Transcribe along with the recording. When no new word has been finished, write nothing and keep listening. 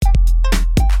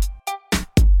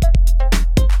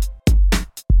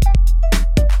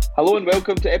Hello and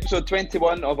welcome to episode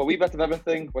 21 of A Wee Bit of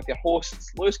Everything with your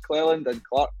hosts Lewis Cleland and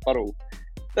Clark Burrell.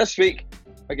 This week,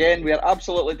 again, we are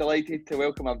absolutely delighted to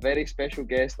welcome a very special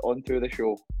guest onto the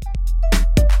show.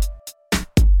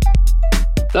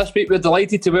 This week we're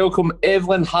delighted to welcome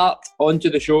Evelyn Hart onto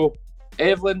the show.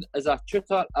 Evelyn is a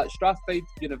tutor at Strathclyde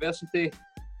University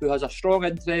who has a strong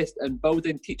interest in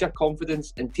building teacher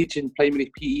confidence and teaching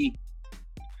primary PE.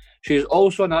 She is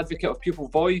also an advocate of pupil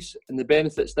voice and the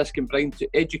benefits this can bring to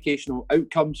educational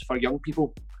outcomes for young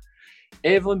people.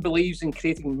 Evelyn believes in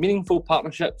creating meaningful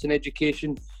partnerships in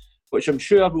education, which I'm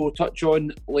sure we will touch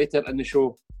on later in the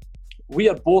show. We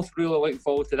are both really looking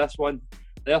forward to this one.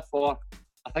 Therefore,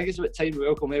 I think it's about time we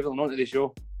welcome Evelyn onto the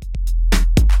show.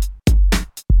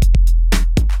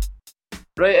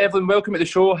 Right, Evelyn, welcome to the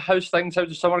show. How's things? How's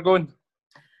the summer going?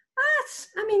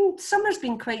 Summer's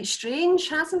been quite strange,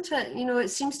 hasn't it? You know, it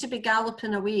seems to be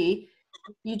galloping away.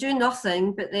 You do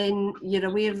nothing, but then you're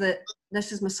aware that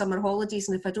this is my summer holidays,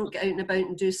 and if I don't get out and about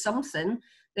and do something,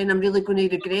 then I'm really going to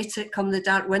regret it come the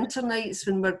dark winter nights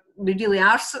when we really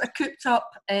are sort of cooped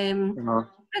up. But no,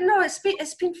 it's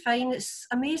been fine. It's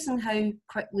amazing how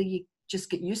quickly you just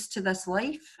get used to this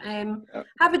life.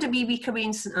 Having a wee week away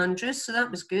in St Andrews, so that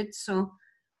was good. So,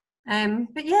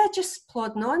 but yeah, just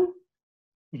plodding on.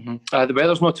 Mm-hmm. The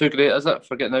weather's not too great, is it,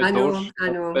 for getting outdoors? I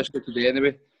know. Especially today,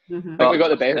 anyway. Mm-hmm. I think we got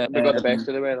the best. We got the best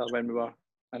of the weather when we were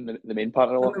in the main part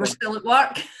of the lockdown. We were still at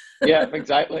work. Yeah,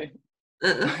 exactly.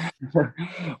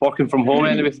 Working from home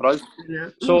anyway for us.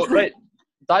 Yeah. So, right,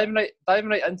 diving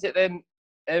right into it then,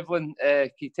 Evelyn, can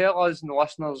you tell us and the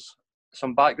listeners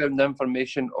some background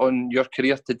information on your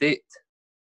career to date?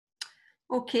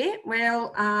 Okay,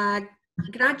 well, I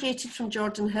graduated from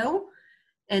Jordan Hill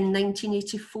in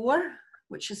 1984,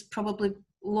 which is probably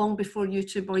long before you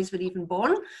two boys were even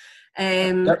born.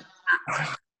 Yep.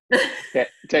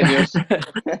 10 years.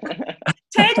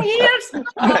 10 years?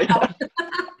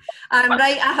 I'm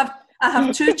right, I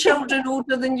have two children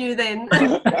older than you then.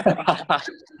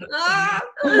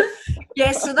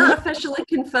 Yes, so that officially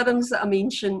confirms that I'm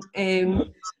ancient.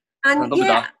 And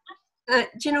yeah, do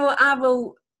you know, I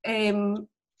will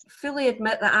fully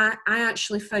admit that I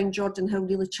actually found Jordan Hill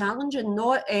really challenging,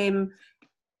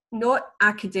 not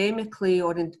academically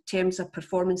or in terms of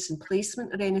performance and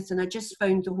placement or anything. I just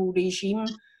found the whole regime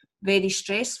very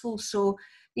stressful. So,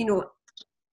 you know,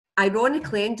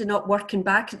 ironically, ending up working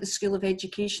back at the School of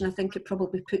Education, I think it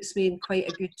probably puts me in quite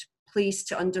a good place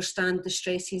to understand the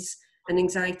stresses and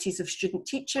anxieties of student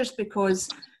teachers, because,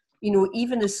 you know,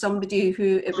 even as somebody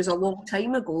who, it was a long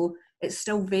time ago, it's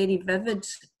still very vivid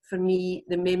for me,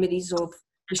 the memories of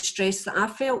the stress that I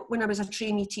felt when I was a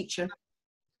trainee teacher.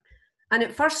 And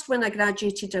at first, when I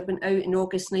graduated, I went out in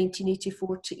August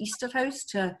 1984 to Easterhouse,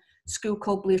 to a school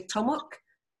called Blair Tummock,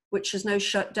 which is now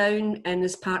shut down and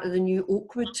is part of the new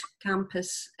Oakwood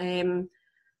campus. And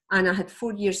I had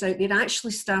 4 years out there. I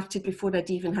actually started before I'd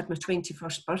even had my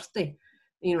 21st birthday.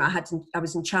 You know, I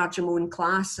was in charge of my own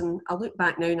class, and I look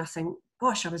back now and I think,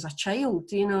 gosh, I was a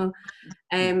child, you know.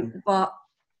 But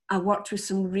I worked with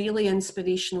some really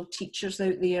inspirational teachers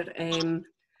out there. In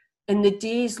the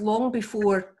days long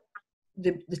before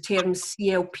the term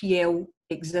CLPL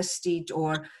existed,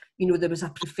 or, you know, there was a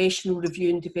professional review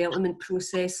and development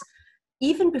process,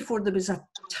 even before there was a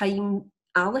time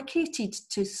allocated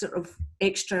to sort of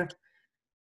extra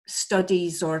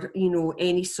studies or, you know,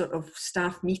 any sort of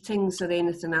staff meetings or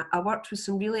anything. I worked with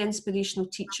some really inspirational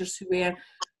teachers who were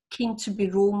keen to be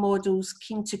role models,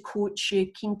 keen to coach you,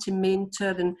 keen to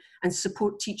mentor and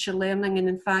support teacher learning. And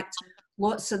in fact,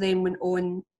 lots of them went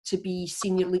on to be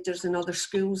senior leaders in other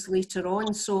schools later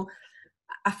on. So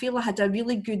I feel I had a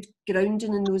really good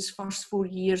grounding in those first 4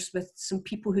 years with some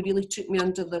people who really took me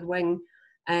under their wing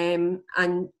and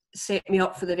set me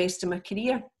up for the rest of my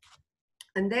career.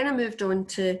 And then I moved on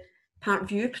to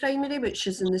Parkview Primary, which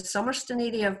is in the Summerston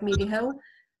area of Maryhill,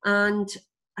 and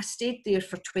I stayed there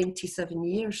for 27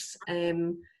 years.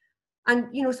 And,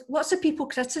 you know, lots of people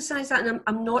criticise that, and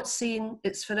I'm not saying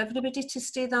it's for everybody to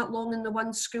stay that long in the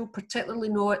one school, particularly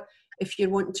not if you're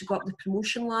wanting to go up the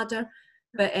promotion ladder.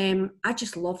 But I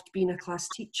just loved being a class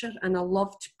teacher, and I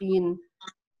loved being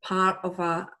part of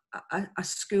a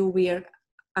school where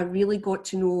I really got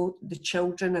to know the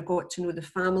children, I got to know the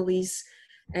families.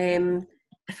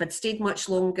 If I'd stayed much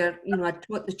longer, you know, I'd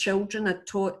taught the children, I'd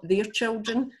taught their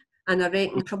children, and I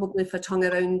reckon probably if I'd hung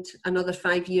around another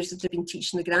 5 years, I'd have been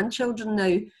teaching the grandchildren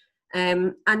now.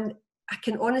 And I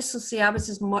can honestly say I was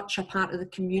as much a part of the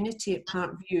community at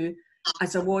Parkview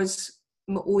as I was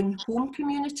my own home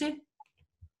community.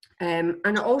 And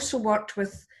I also worked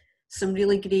with some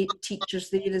really great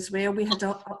teachers there as well. We had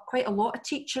quite a lot of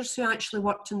teachers who actually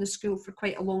worked in the school for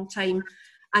quite a long time.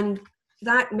 And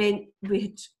that meant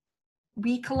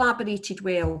we collaborated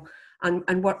well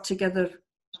and worked together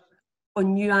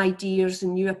on new ideas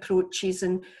and new approaches,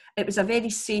 and it was a very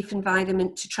safe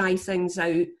environment to try things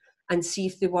out and see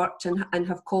if they worked, and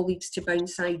have colleagues to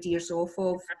bounce ideas off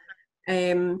of.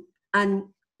 And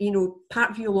you know,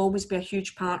 Parkview will always be a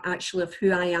huge part actually of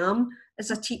who I am as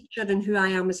a teacher and who I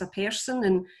am as a person.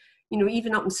 And you know,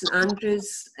 even up in St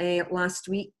Andrews last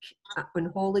week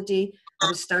on holiday, I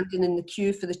was standing in the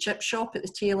queue for the chip shop at the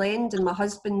tail end, and my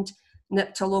husband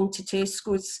nipped along to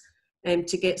Tesco's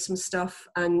to get some stuff,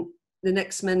 and the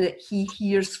next minute he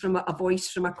hears from a voice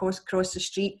from across the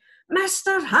street,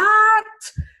 "Mr.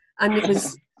 Hart!" And it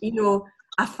was, you know,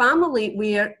 a family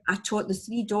where I taught the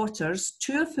 3 daughters,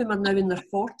 2 of whom are now in their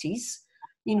 40s,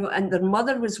 you know, and their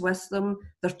mother was with them,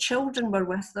 their children were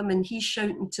with them, and he's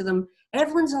shouting to them,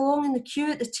 "Evelyn's along in the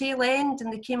queue at the tail end,"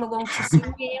 and they came along to see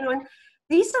me, you know. And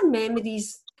these are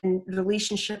memories and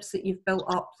relationships that you've built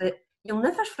up that you'll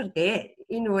never forget,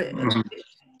 you know.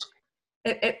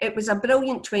 It was a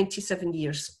brilliant 27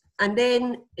 years. And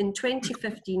then in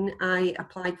 2015, I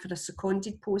applied for a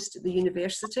seconded post at the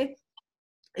university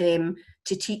to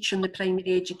teach on the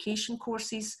primary education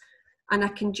courses. And I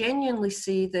can genuinely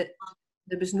say that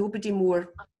there was nobody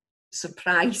more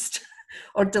surprised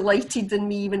or delighted than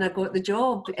me when I got the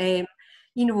job. You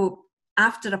know,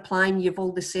 after applying, you've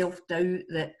all the self-doubt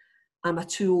that am I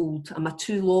too old? Am I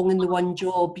too long in the one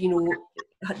job? You know,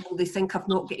 will they think I've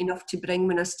not got enough to bring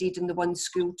when I stayed in the one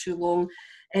school too long?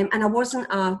 And I wasn't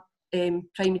a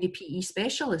primary PE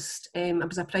specialist. I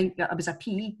was a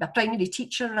primary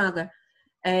teacher rather.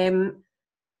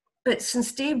 But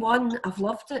since day one, I've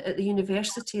loved it at the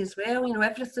university as well. You know,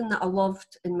 everything that I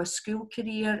loved in my school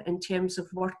career in terms of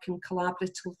working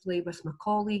collaboratively with my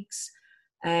colleagues,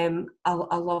 I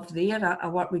love there. I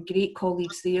work with great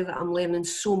colleagues there that I'm learning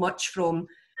so much from.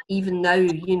 Even now,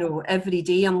 you know, every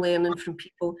day I'm learning from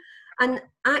people. And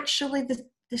actually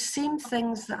the same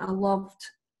things that I loved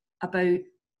about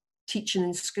teaching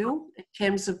in school in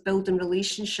terms of building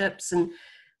relationships and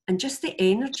just the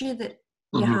energy that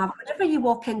you have. Whenever you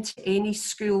walk into any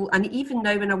school, and even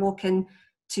now when I walk into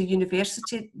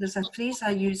university, there's a phrase I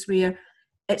use where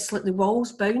it's like the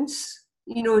walls bounce.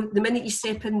 You know, the minute you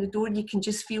step in the door, you can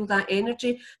just feel that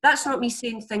energy. That's not me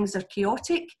saying things are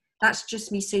chaotic. That's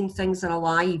just me saying things are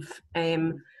alive.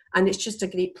 And it's just a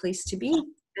great place to be.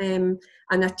 And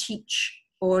I teach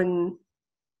on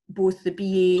both the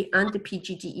BA and the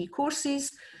PGDE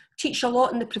courses. Teach a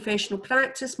lot in the professional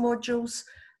practice modules.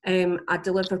 I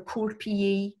deliver core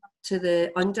PA to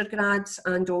the undergrads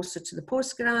and also to the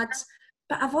postgrads.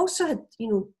 But I've also had, you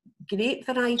know, great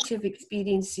variety of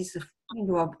experiences. You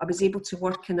know, I was able to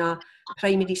work in a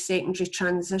primary secondary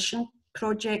transition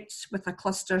project with a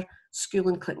cluster school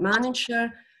in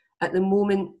Clackmannanshire. At the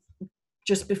moment,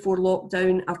 just before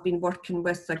lockdown, I've been working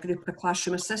with a group of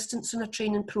classroom assistants on a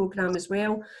training programme as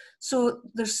well. So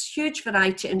there's huge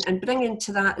variety, and bring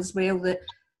into that as well that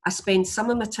I spend some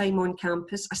of my time on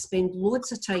campus. I spend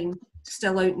loads of time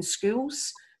still out in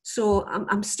schools. So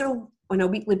I'm still on a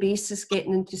weekly basis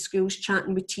getting into schools,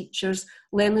 chatting with teachers,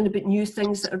 learning about new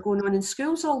things that are going on in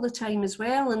schools all the time as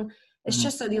well. And it's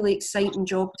just a really exciting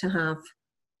job to have.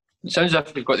 It sounds as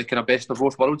if you've got the kind of best of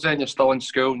both worlds then. You're still in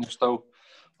school and you're still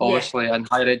obviously in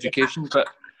higher education. But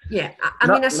yeah, I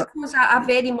mean, I suppose I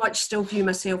very much still view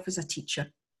myself as a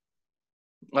teacher.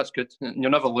 That's good.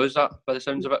 You'll never lose that by the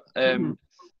sounds of it.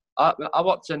 I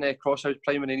worked in Crosshouse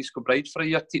Primary in East Kilbride for a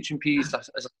year teaching PE as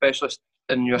a specialist,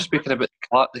 and you were speaking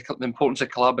about the importance of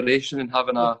collaboration and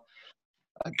having a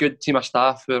good team of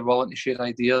staff who are willing to share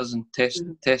ideas and test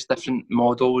different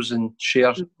models and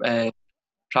share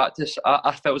practice.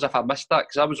 I felt as if I missed that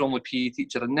because I was the only PE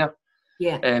teacher in there.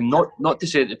 Yeah. Not to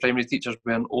say that the primary teachers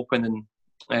weren't open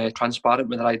and transparent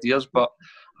with their ideas, but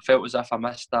I felt as if I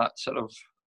missed that sort of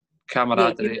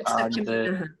camaraderie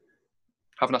and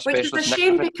having a specialist. Which is a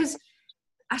shame because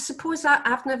I suppose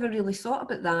I've never really thought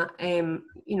about that.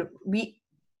 You know,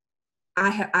 I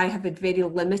have had very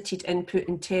limited input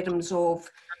in terms of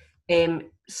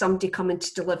somebody coming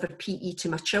to deliver PE to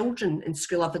my children in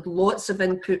school. I've had lots of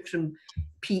input from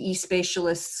PE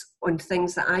specialists on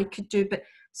things that I could do, but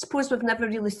I suppose we've never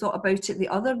really thought about it the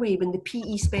other way. When the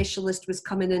PE specialist was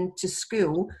coming into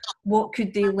school, what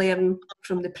could they learn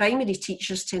from the primary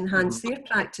teachers to enhance their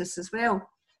practice as well?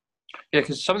 Yeah,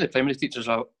 because some of the primary teachers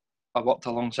I worked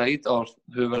alongside or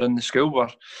who were in the school were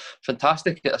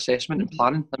fantastic at assessment and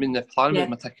planning. I mean, the planning was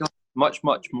meticulous, much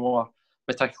more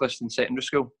meticulous than secondary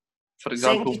school, for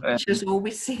example. Secondary teachers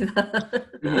always say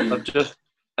that.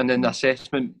 And then the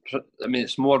assessment, I mean,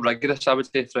 it's more rigorous, I would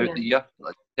say, throughout the year,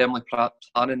 like termly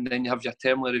planning. Then you have your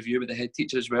termly review with the head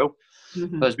teacher as well.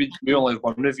 Because we only have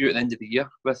one review at the end of the year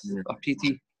with a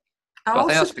PT. I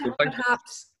also think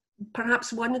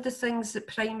perhaps one of the things that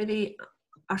primary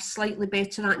are slightly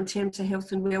better at in terms of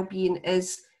health and well-being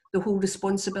is the whole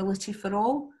responsibility for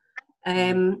all.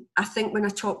 I think when I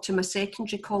talk to my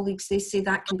secondary colleagues, they say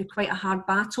that can be quite a hard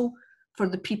battle for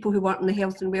the people who work in the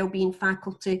health and well-being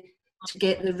faculty to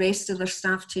get the rest of their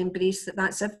staff to embrace that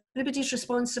that's everybody's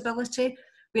responsibility,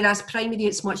 whereas primary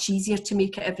it's much easier to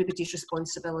make it everybody's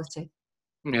responsibility.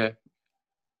 Yeah.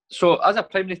 So as a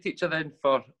primary teacher then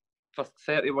for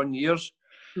 31 years,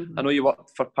 I know you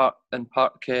worked for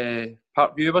Parkview,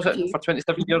 was it, for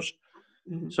 27 years?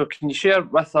 So can you share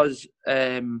with us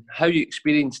how you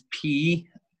experienced PE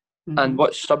and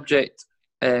what the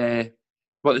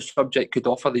subject could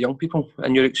offer the young people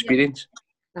in your experience?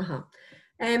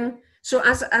 So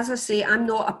as I say, I'm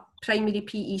not a primary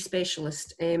PE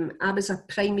specialist. I was a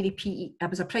primary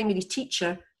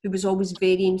teacher who was always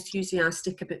very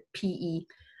enthusiastic about PE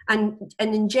and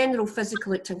in general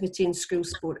physical activity and school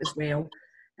sport as well.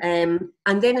 And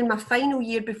then in my final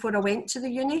year before I went to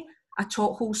the uni, I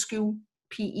taught whole school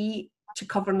PE to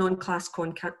cover non-class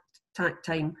contact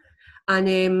time.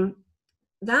 And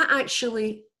that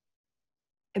actually,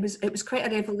 it was quite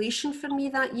a revelation for me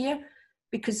that year,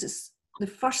 because it's the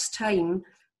first time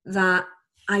that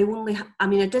I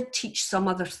did teach some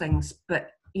other things,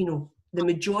 but the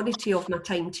majority of my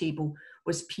timetable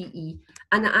was PE,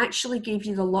 and it actually gave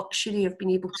you the luxury of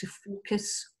being able to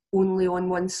focus only on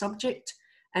one subject,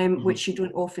 which you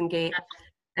don't often get.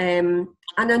 And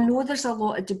I know there's a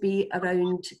lot of debate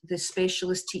around the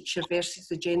specialist teacher versus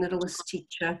the generalist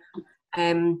teacher.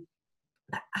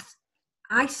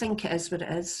 I think it is what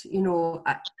it is.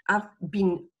 I've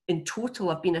been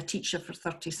a teacher for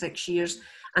 36 years,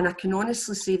 and I can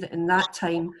honestly say that in that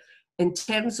time, in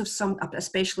terms of a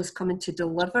specialist coming to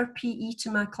deliver PE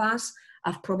to my class,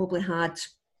 I've probably had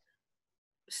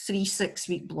 3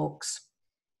 6-week blocks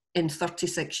in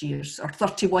 36 years or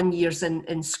 31 years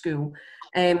in school.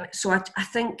 So I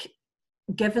think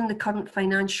given the current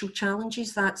financial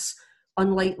challenges, that's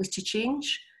unlikely to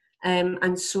change.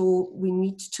 And so we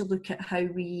need to look at how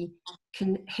we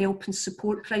can help and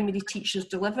support primary teachers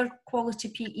deliver quality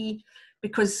PE,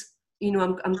 because,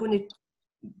 I'm going to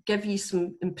give you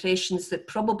some impressions that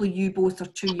probably you both are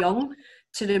too young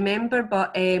to remember,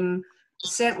 but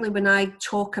certainly when I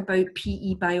talk about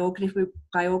PE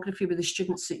biography with the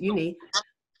students at uni,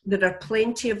 there are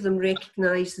plenty of them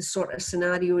recognise the sort of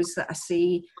scenarios that I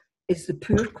say is the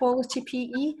poor quality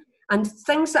PE, and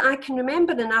things that I can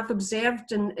remember and I've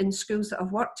observed in schools that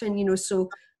I've worked in, so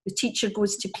the teacher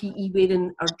goes to PE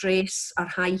wearing her dress, her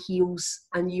high heels,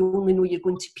 and you only know you're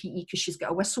going to PE because she's got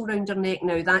a whistle round her neck.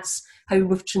 Now that's how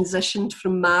we've transitioned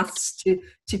from maths to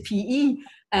PE.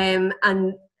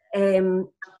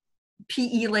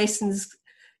 PE lessons,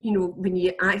 when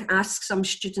you ask some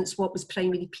students what was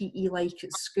primary PE like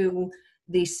at school,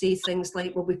 they say things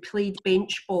like, well, we played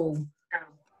bench ball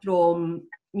from,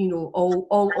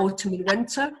 all autumn and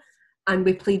winter, and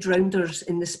we played rounders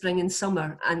in the spring and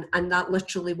summer, and that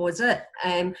literally was it.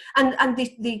 And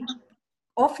they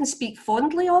often speak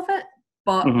fondly of it,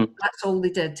 but that's all they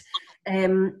did.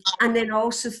 And then I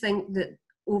also think that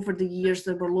over the years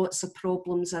there were lots of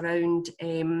problems around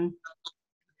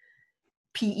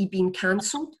PE being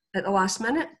cancelled at the last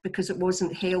minute because it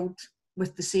wasn't held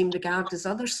with the same regard as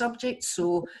other subjects.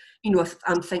 So, if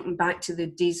I'm thinking back to the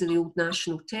days of the old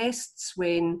national tests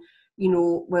when,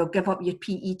 well, give up your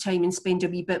PE time and spend a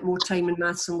wee bit more time in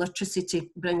maths and literacy to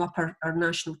bring up our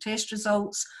national test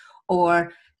results,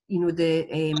 or,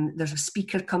 there's a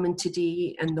speaker coming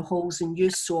today and the hall's in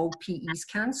use, so all PE's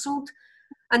cancelled.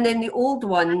 And then the old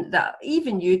one that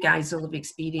even you guys will have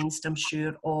experienced, I'm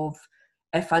sure, of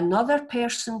if another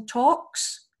person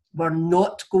talks, we're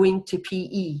not going to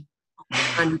PE.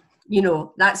 And,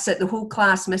 that's it. The whole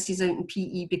class misses out in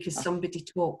PE because somebody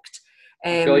talked.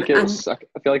 I feel like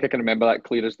I can remember that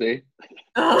clear as day.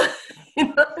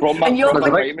 From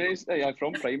primary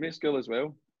school as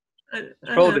well.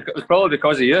 It's probably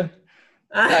because of you.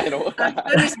 I know.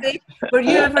 Were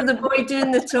you ever the boy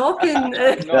doing the talking?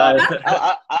 No,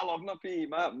 I love my PE.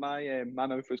 My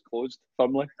mouth was closed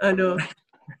firmly. I know.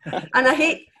 And I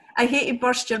hate to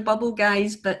burst your bubble,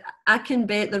 guys, but I can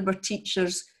bet there were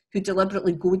teachers who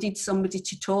deliberately goaded somebody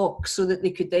to talk so that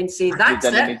they could then say, that's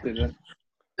it.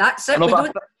 That's it.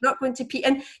 We're not going to PE.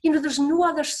 And, there's no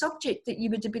other subject that you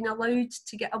would have been allowed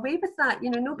to get away with that.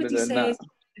 Nobody says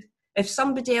if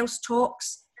somebody else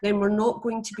talks, then we're not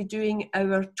going to be doing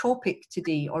our topic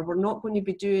today, or we're not going to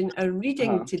be doing our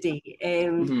reading today.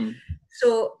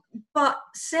 So, but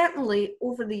certainly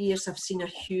over the years, I've seen a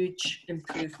huge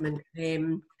improvement.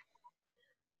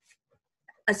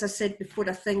 As I said before,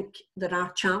 I think there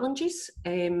are challenges,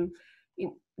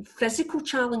 physical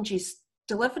challenges.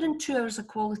 Delivering 2 hours of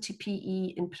quality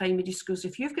PE in primary schools,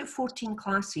 if you've got 14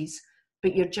 classes,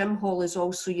 but your gym hall is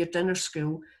also your dinner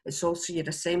school, it's also your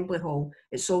assembly hall,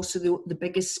 it's also the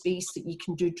biggest space that you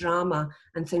can do drama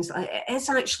and things like that. It is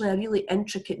actually a really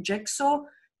intricate jigsaw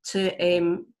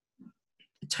to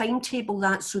timetable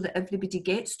that so that everybody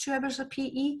gets 2 hours of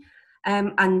PE.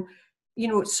 And, you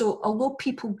know, so although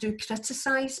people do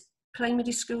criticise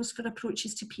primary schools for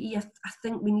approaches to PE, I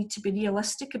think we need to be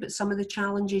realistic about some of the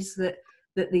challenges that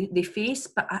they face,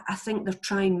 but I think they're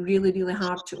trying really, really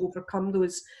hard to overcome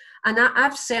those. And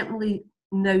I've certainly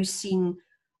now seen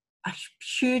a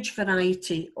huge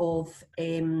variety of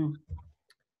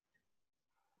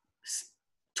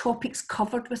topics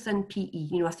covered within PE.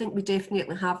 You know, I think we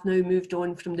definitely have now moved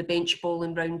on from the bench ball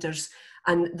and rounders,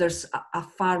 and there's a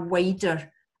far wider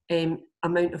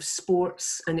amount of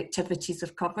sports and activities are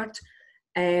covered.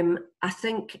 I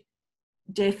think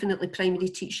definitely primary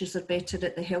teachers are better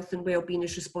at the health and wellbeing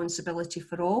as responsibility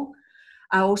for all.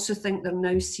 I also think they're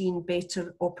now seeing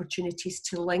better opportunities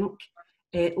to link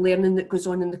learning that goes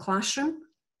on in the classroom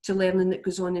to learning that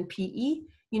goes on in PE.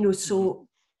 You know, so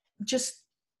just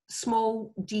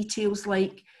small details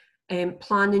like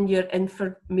planning your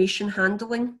information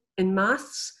handling in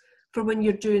maths for when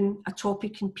you're doing a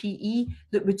topic in PE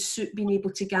that would suit being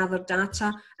able to gather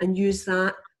data and use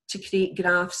that to create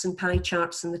graphs and pie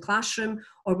charts in the classroom,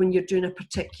 or when you're doing a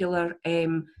particular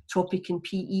topic in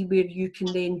PE where you can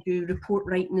then do report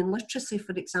writing and literacy,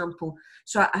 for example.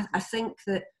 So I think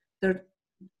that there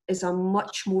is a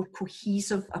much more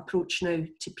cohesive approach now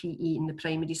to PE in the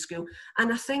primary school.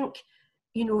 And I think,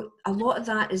 you know, a lot of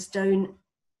that is down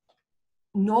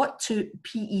not to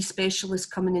PE specialists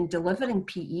coming and delivering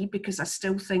PE, because I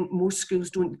still think most schools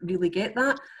don't really get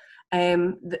that.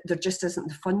 There just isn't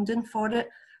the funding for it.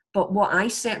 But what I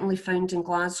certainly found in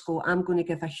Glasgow, I'm going to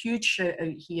give a huge shout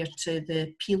out here to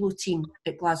the PILO team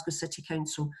at Glasgow City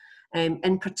Council.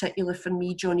 In particular for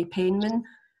me, Johnny Penman,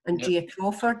 Andrea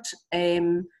Crawford,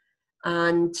 and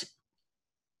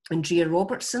Andrea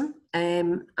Robertson.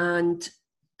 And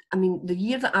I mean, the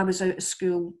year that I was out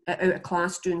of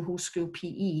class doing whole school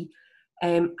PE,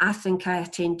 I think I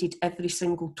attended every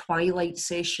single twilight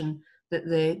session that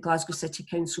the Glasgow City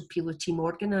Council PILO team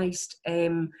organised.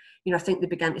 You know, I think they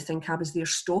began to think I was their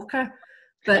stalker,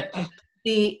 but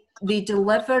they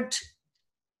delivered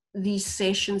these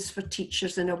sessions for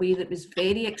teachers in a way that was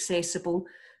very accessible,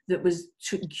 that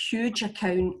took huge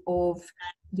account of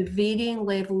the varying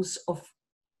levels of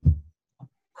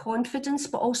confidence,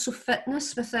 but also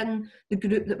fitness within the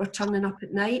group that were turning up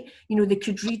at night. You know, they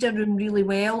could read a room really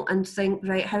well and think,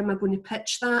 right, how am I going to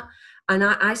pitch that? And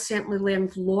I certainly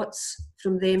learned lots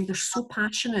from them. They're so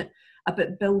passionate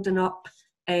about building up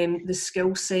the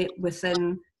skill set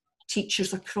within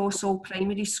teachers across all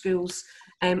primary schools.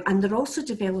 And they're also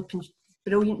developing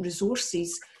brilliant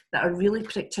resources that are really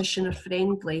practitioner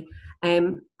friendly,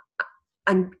 and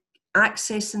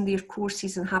accessing their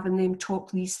courses and having them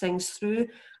talk these things through,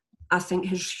 I think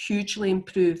has hugely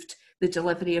improved the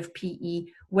delivery of PE,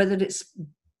 whether it's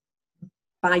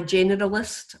by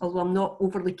generalist, although I'm not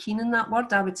overly keen on that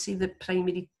word. I would say that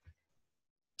primary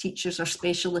teachers are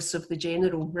specialists of the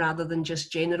general rather than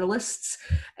just generalists.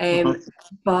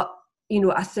 But, you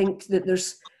know, I think that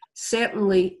there's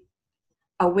certainly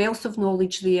a wealth of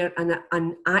knowledge there and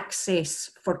an access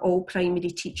for all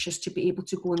primary teachers to be able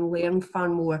to go and learn far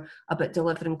more about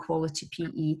delivering quality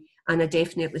PE. And I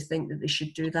definitely think that they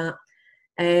should do that.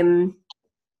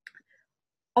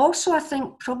 Also, I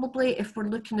think probably if we're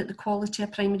looking at the quality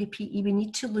of primary PE, we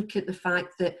need to look at the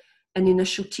fact that in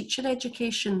initial teacher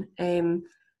education,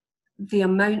 the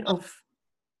amount of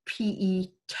PE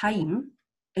time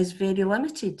is very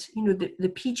limited. You know, the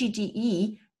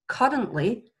PGDE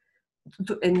currently,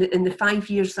 in the 5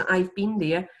 years that I've been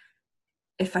there,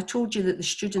 if I told you that the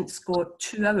students got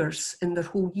 2 hours in their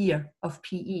whole year of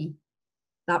PE,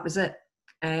 that was it.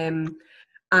 And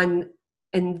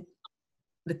in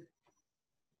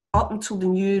up until the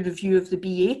new review of the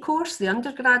BA course, the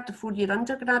undergrad, the 4-year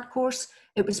undergrad course,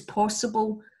 it was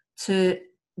possible to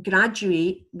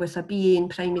graduate with a BA in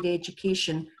primary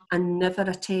education and never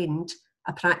attend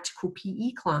a practical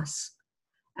PE class.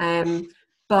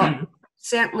 But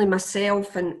certainly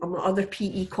myself and my other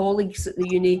PE colleagues at the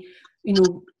uni, you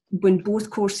know, when both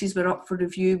courses were up for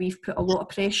review, we've put a lot of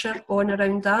pressure on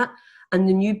around that. And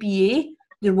the new BA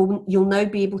You'll now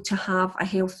be able to have a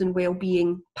health and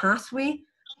wellbeing pathway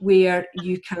where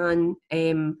you can,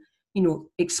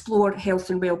 explore health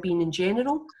and wellbeing in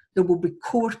general. There will be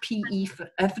core PE for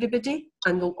everybody,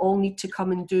 and they'll all need to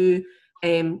come and do,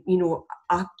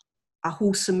 a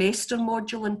whole semester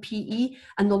module in PE,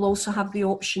 and they'll also have the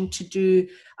option to do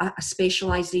a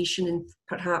specialisation in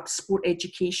perhaps sport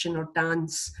education or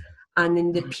dance. And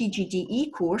in the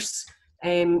PGDE course,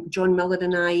 John Miller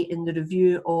and I, in the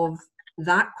review of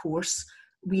that course,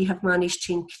 we have managed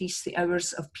to increase the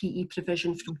hours of PE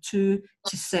provision from 2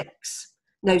 to 6.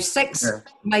 Now, 6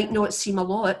 might not seem a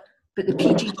lot, but the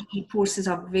PGDE course is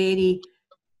a very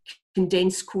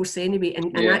condensed course anyway,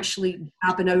 and actually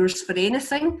grabbing hours for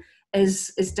anything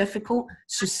is difficult.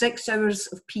 So 6 hours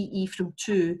of PE from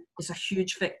 2 is a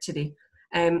huge victory.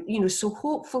 So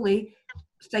hopefully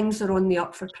things are on the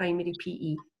up for primary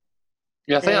PE.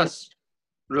 Yeah, I think that's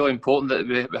really important that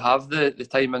we have the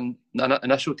time in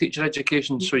initial teacher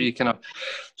education, so you kind of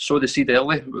sow the seed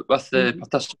early with the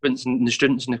participants and the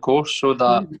students in the course, so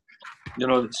that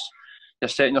you're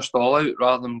setting your stall out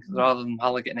rather than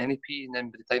hardly getting any PE, and then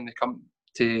by the time they come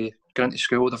to go into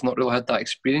school, they've not really had that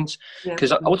experience.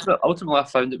 Because ultimately I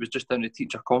found it was just down to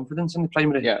teacher confidence in the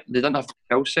primary. They didn't have the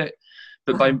skill set.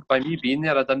 But by me being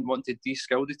there, I didn't want to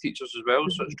de-skill the teachers as well.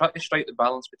 So it's trying to strike the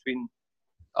balance between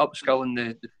upskilling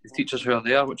the teachers who are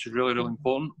there, which is really, really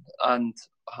important, and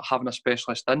having a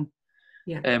specialist in,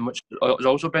 which is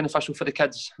also beneficial for the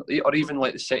kids. Or even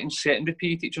like the secondary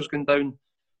PE teachers going down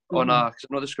on because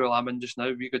I know the school I'm in just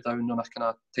now, we go down on a kind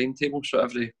of timetable. So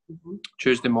every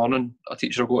Tuesday morning, a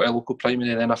teacher will go to a local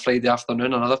primary, and then a Friday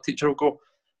afternoon, another teacher will go,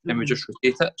 and we just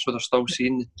rotate it, so they're still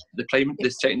seeing the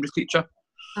secondary teacher.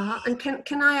 And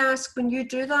can I ask, when you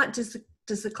do that,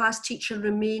 does the class teacher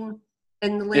remain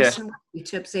in the lesson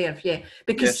to observe?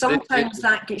 Because sometimes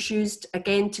that gets used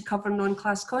again to cover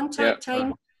non-class contact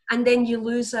time, and then you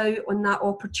lose out on that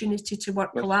opportunity to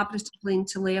work collaboratively and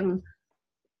to learn.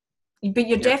 But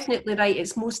you're definitely right,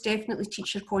 it's most definitely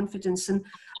teacher confidence, and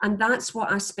that's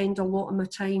what I spend a lot of my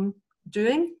time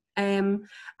doing. And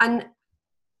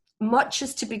much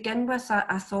as to begin with,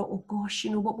 I thought, oh gosh,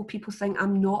 what will people think?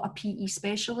 I'm not a PE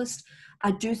specialist.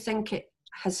 I do think it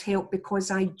has helped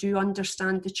because I do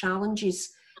understand the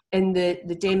challenges in the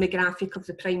demographic of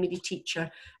the primary teacher,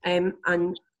 and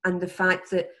the fact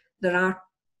that there are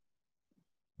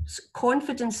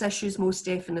confidence issues most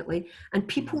definitely, and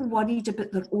people worried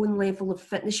about their own level of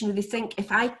fitness. They think,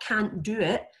 if I can't do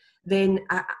it, then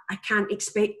I can't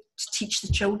expect to teach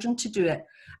the children to do it.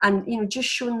 And just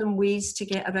showing them ways to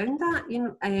get around that,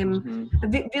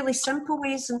 really simple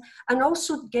ways, and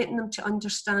also getting them to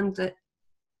understand that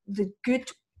the good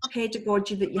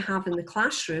pedagogy that you have in the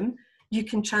classroom, you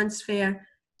can transfer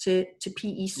to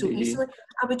PE so easily.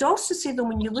 I would also say, though,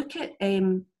 when you look at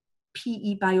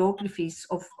PE biographies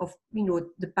of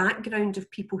the background of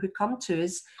people who come to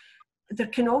us, there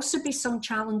can also be some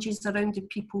challenges around the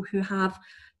people who have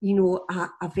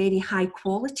a very high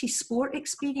quality sport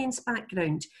experience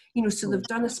background, so they've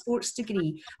done a sports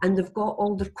degree and they've got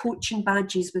all their coaching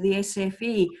badges with the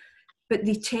SFA, but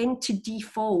they tend to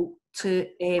default to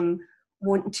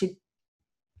wanting to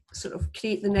sort of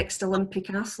create the next Olympic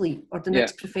athlete or the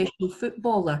next professional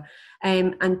footballer,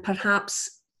 and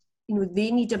perhaps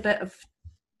they need a bit of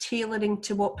tailoring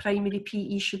to what primary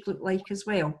PE should look like as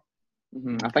well.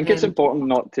 I think it's important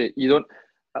not to,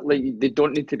 they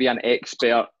don't need to be an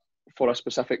expert for a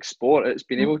specific sport. It's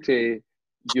being able to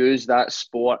use that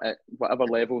sport at whatever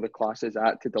level the class is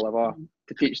at to deliver,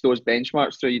 to teach those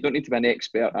benchmarks through. You don't need to be an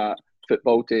expert at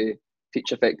football to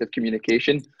teach effective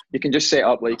communication. You can just set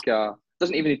up it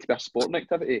doesn't even need to be a sporting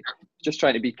activity. Just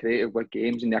trying to be creative with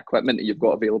games and the equipment that you've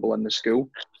got available in the school.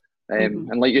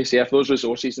 And like you say, if those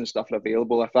resources and stuff are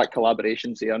available, if that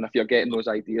collaboration's there, and if you're getting those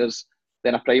ideas,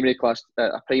 then a primary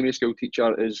school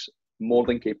teacher is more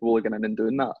than capable of going in and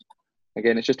doing that.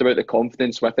 Again, it's just about the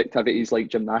confidence with activities like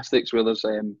gymnastics where there's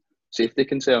safety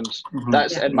concerns.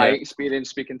 That's in my experience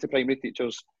speaking to primary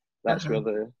teachers. That's where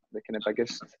the kind of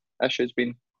biggest issue's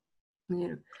been.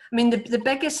 Yeah, I mean the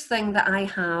biggest thing that I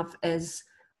have is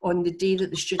on the day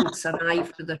that the students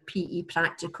arrive for their PE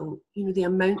practical, the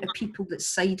amount of people that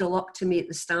sidle up to me at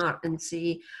the start and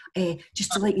say,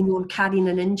 just to let you know, I'm carrying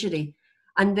an injury.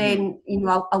 And then,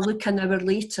 I'll look an hour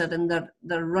later and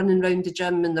they're running around the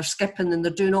gym and they're skipping and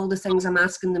they're doing all the things I'm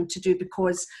asking them to do,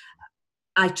 because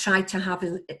I try to have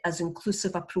as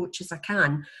inclusive approach as I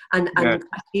can. And I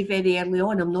say very early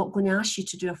on, I'm not going to ask you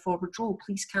to do a forward roll.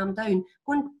 Please calm down.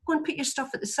 Go and put your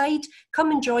stuff at the side.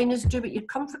 Come and join us. Do what you're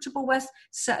comfortable with.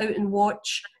 Sit out and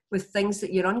watch with things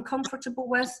that you're uncomfortable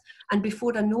with. And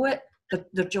before I know it,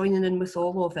 they're joining in with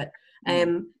all of it.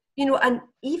 You know, and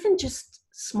even just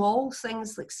small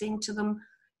things like saying to them,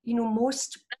 you know,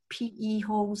 most PE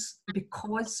halls,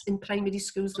 because in primary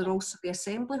schools they're also the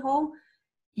assembly hall,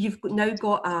 now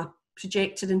got a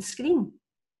projector and screen.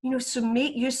 You know, so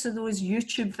make use of those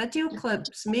YouTube video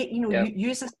clips.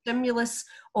 Use a stimulus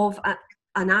of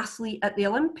an athlete at the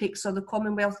Olympics or the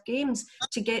Commonwealth Games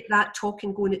to get that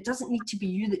talking going. It doesn't need to be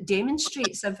you that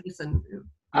demonstrates everything.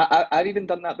 I've even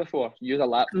done that before. Use a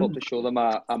laptop to show them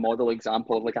a model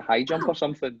example of like a high jump or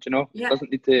something. You know, yeah.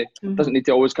 doesn't need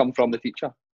to always come from the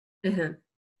teacher. Uh-huh.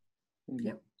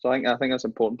 Yeah. So I think that's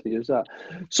important to use that.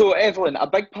 So Evelyn, a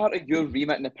big part of your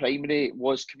remit in the primary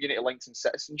was community links and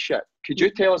citizenship. Could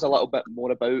you tell us a little bit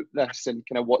more about this and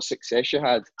kind of what success you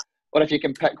had, or if you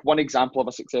can pick one example of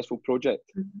a successful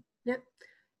project? Yeah.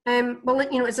 Well,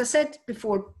 you know, as I said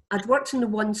before, I'd worked in the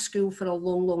one school for a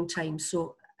long, long time,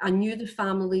 so I knew the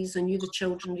families, I knew the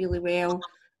children really well.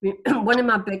 I mean, one of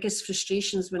my biggest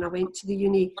frustrations when I went to the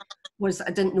uni was I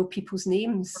didn't know people's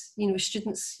names. You know,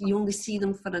 students, you only see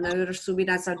them for an hour or so,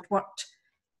 whereas I'd worked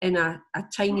in a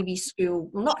tiny wee school,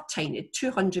 well, not tiny,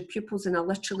 200 pupils, and I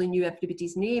literally knew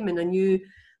everybody's name and I knew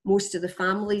most of the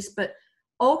families. But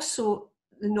also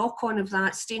the knock-on of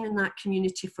that, staying in that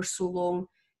community for so long,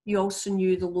 you also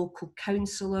knew the local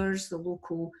councillors, the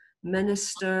local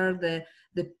minister,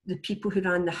 the people who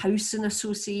ran the housing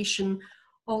association,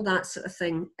 all that sort of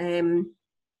thing.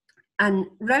 And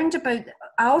roundabout,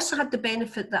 I also had the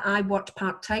benefit that I worked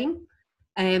part-time.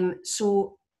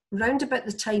 So roundabout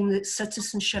the time that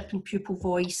citizenship and pupil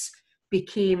voice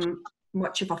became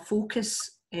much of a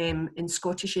focus in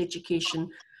Scottish education,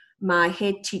 my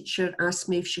head teacher asked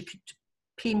me if she could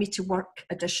pay me to work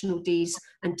additional days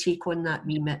and take on that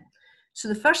remit. So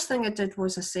the first thing I did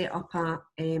was I set up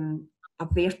a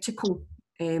vertical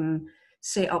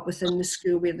set up within the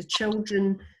school where the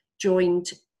children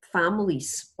joined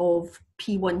families of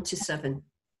P1 to 7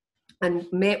 and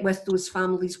met with those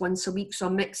families once a week. So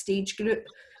a mixed age group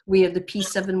where the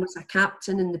P7 was a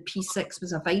captain and the P6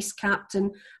 was a vice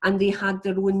captain, and they had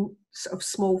their own sort of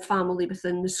small family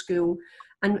within the school.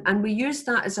 And we used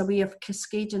that as a way of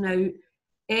cascading out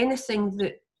anything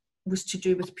that was to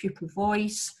do with pupil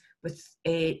voice, with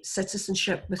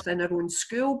citizenship within our own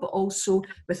school, but also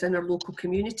within our local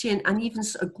community, and even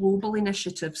sort of global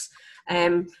initiatives.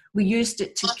 We used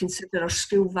it to consider our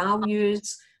school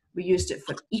values, we used it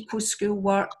for eco-school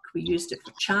work, we used it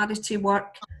for charity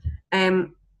work,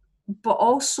 but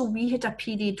also we had a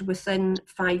period within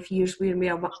 5 years where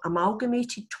we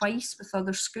amalgamated twice with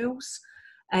other schools.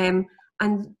 And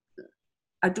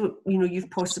I don't, you know,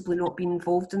 you've possibly not been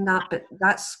involved in that, but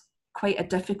that's quite a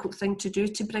difficult thing to do,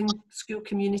 to bring school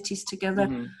communities together.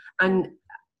 Mm-hmm. And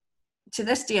to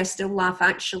this day I still laugh,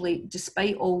 actually,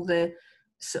 despite all the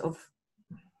sort of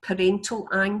parental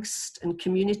angst and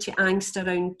community angst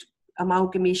around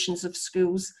amalgamations of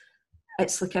schools,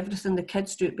 it's like everything, the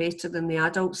kids do it better than the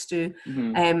adults do.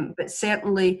 Mm-hmm. But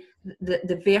certainly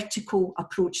the vertical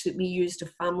approach that we used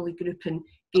of family grouping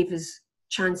gave us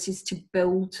chances to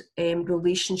build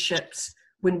relationships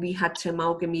when we had to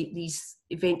amalgamate these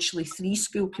eventually 3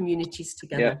 school communities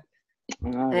together.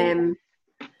 Yeah.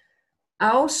 I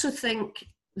also think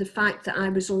the fact that I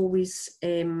was always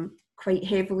quite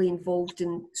heavily involved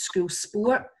in school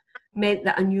sport meant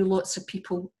that I knew lots of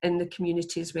people in the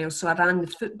community as well. So I ran the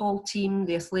football team,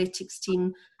 the athletics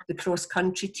team, the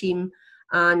cross-country team,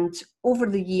 and over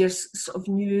the years sort of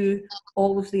knew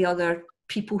all of the other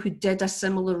people who did a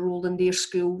similar role in their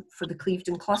school for the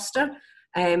Clevedon cluster.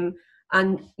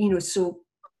 And, you know, so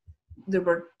there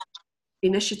were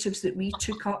initiatives that we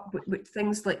took up with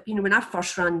things like, you know, when I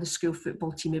first ran the school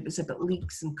football team, it was about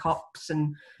leagues and cups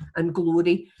and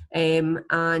glory.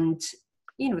 And,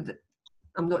 you know,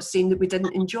 I'm not saying that we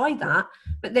didn't enjoy that,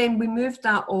 but then we moved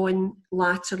that on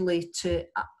latterly to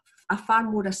a far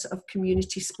more a sort of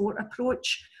community sport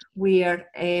approach, where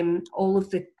all of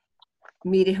the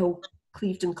Maryhill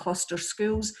Clevedon cluster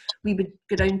schools, we would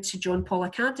go down to John Paul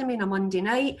Academy on a Monday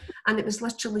night, and it was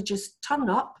literally just turn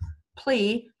up,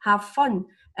 play, have fun.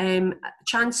 A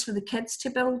chance for the kids to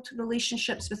build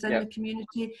relationships within the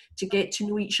community, to get to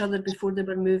know each other before they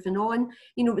were moving on.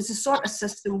 You know, it was a sort of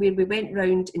system where we went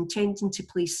round intending to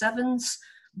play sevens,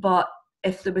 but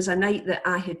if there was a night that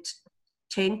I had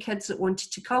 10 kids that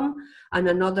wanted to come and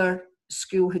another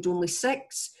school had only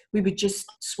 6, we would just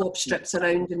swap strips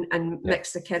around and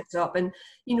mix the kids up. And,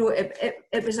 you know,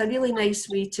 it was a really nice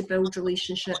way to build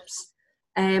relationships.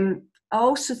 I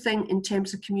also think in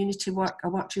terms of community work, I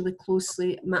worked really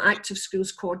closely. My active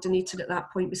schools coordinator at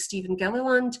that point was Stephen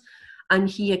Gilliland, and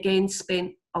he again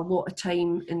spent a lot of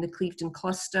time in the Clevedon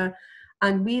cluster.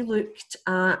 And we looked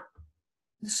at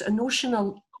a notion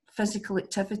of physical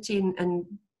activity and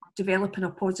developing a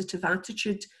positive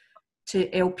attitude to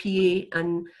LPA,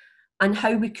 and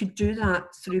how we could do that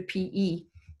through PE.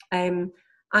 And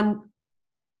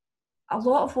a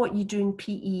lot of what you do in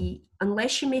PE,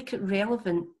 unless you make it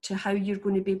relevant to how you're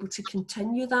going to be able to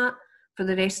continue that for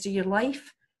the rest of your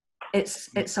life,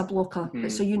 it's a blocker.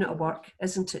 It's a unit of work,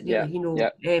 isn't it?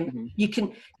 Really, you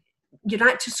can. Your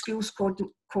active schools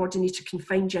coordinator can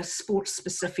find you a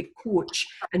sports-specific coach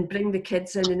and bring the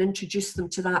kids in and introduce them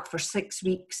to that for 6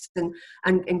 weeks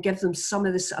and give them some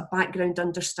of this background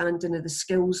understanding of the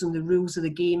skills and the rules of the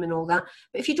game and all that.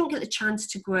 But if you don't get the chance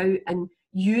to go out and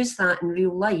use that in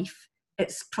real life,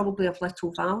 it's probably of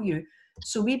little value.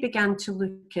 So we began to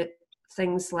look at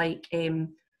things like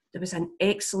there was an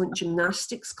excellent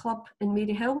gymnastics club in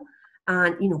Maryhill,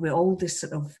 and with all this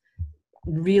sort of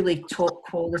really top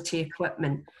quality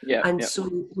equipment. So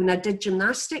when I did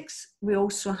gymnastics, we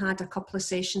also had a couple of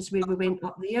sessions where we went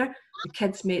up there. The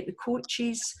kids met the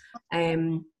coaches.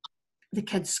 The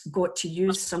kids got to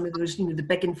use some of those, the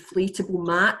big inflatable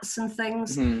mats and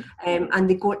things. And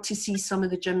they got to see some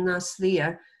of the gymnasts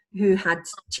there who had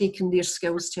taken their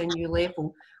skills to a new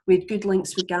level. We had good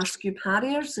links with Garscube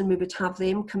Harriers, and we would have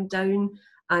them come down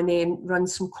and run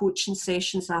some coaching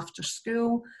sessions after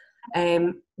school.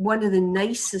 One of the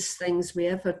nicest things we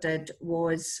ever did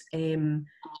was the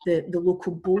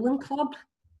local bowling club,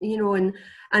 and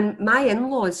my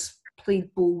in-laws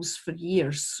played bowls for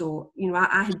years. So,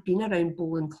 I had been around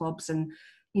bowling clubs, and,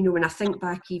 when I think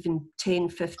back even 10,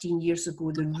 15 years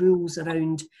ago, the rules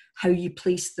around how you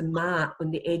placed the mat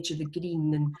on the edge of the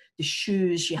green and the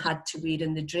shoes you had to wear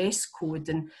and the dress code.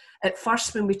 And at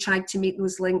first when we tried to make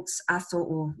those links, I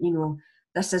thought,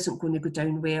 this isn't going to go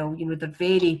down well. They're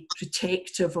very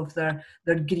protective of their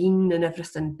green and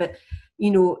everything. But,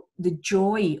 the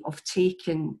joy of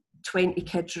taking 20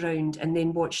 kids around and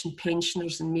then watching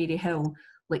pensioners in Maryhill,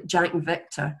 like Jack and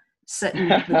Victor, sitting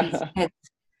with these kids,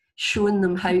 showing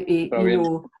them how to,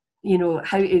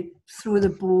 how to throw the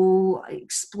ball,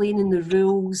 explaining the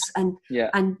rules, and they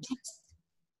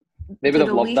would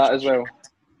have loved that as well.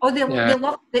 Oh, they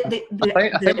love it.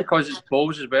 I think because it's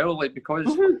balls as well,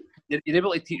 because you're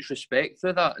able to teach respect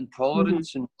through that and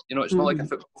tolerance, and it's not like a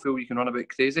football field you can run about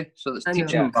crazy. So it's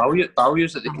teaching them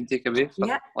values that they can take away from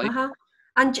life.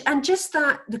 And just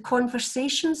that, the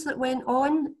conversations that went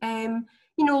on,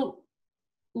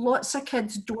 lots of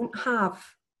kids don't have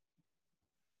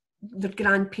their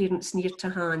grandparents near to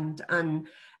hand, and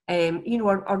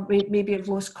or maybe have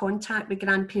lost contact with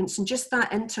grandparents, and just that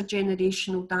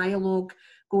intergenerational dialogue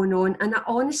going on. And I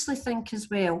honestly think as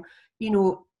well,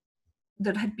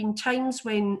 there had been times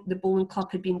when the bowling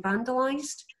club had been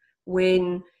vandalised,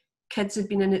 when kids had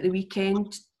been in at the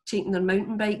weekend taking their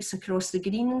mountain bikes across the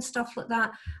green and stuff like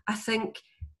that. I think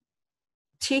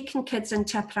taking kids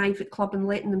into a private club and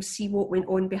letting them see what went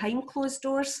on behind closed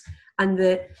doors, and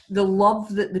the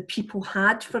love that the people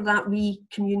had for that wee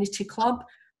community club,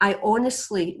 I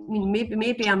honestly,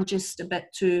 maybe I'm just a bit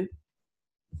too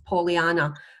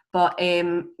Pollyanna, but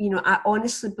I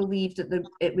honestly believe that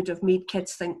it would have made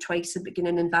kids think twice about going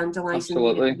in and vandalising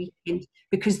the weekend,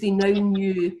 because they now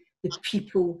knew the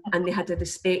people and they had a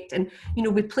respect. And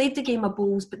we played the game of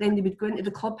bowls, but then they would go into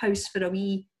the clubhouse for a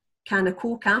wee can of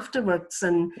Coke afterwards,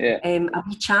 and a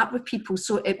wee chat with people.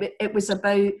 So it was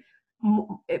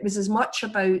as much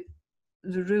about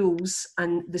the rules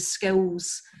and the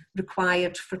skills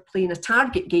required for playing a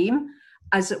target game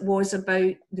as it was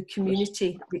about the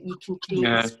community that you can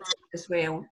create as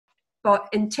well. But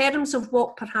in terms of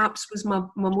what perhaps was my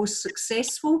most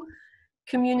successful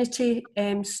community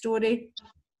story,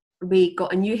 we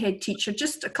got a new head teacher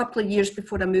just a couple of years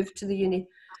before I moved to the uni.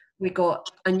 We got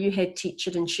a new head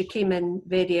teacher, and she came in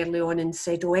very early on and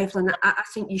said, "Oh, Evelyn, I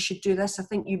think you should do this. I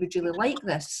think you would really like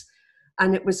this."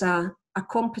 And it was a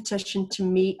competition to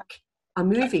make a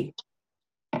movie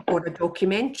or a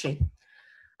documentary.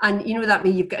 And that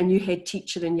way you've got a new head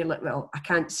teacher and you're like, well, I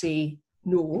can't say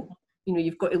no.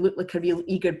 You've got to look like a real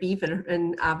eager beaver.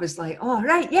 And I was like, oh,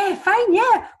 right, yeah, fine,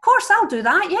 yeah, of course I'll do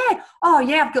that, yeah. Oh,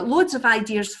 yeah, I've got loads of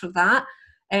ideas for that.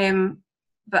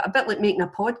 But a bit like making a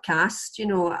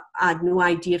podcast, I had no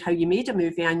idea how you made a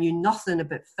movie. I knew nothing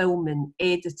about filming,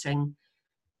 editing.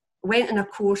 Went on a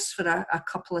course for a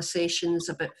couple of sessions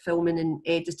about filming and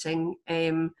editing.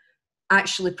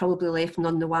 Actually probably left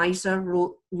none the wiser,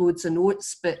 wrote loads of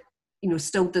notes, but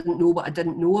still didn't know what I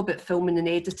didn't know about filming and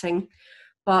editing.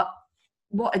 But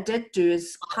what I did do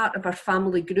is part of our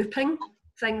family grouping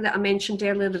thing that I mentioned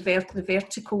earlier, the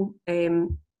vertical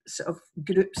sort of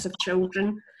groups of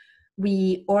children,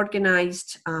 we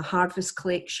organised a harvest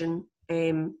collection,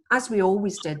 as we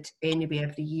always did anyway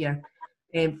every year.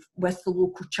 with the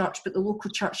local church, but the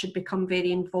local church had become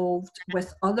very involved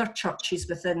with other churches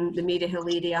within the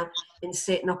Maryhill area in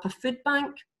setting up a food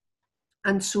bank.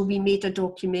 And so we made a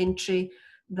documentary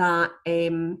that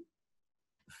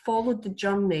followed the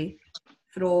journey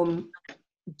from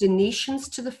donations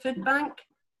to the food bank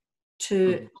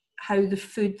to how the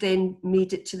food then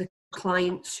made it to the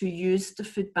clients who used the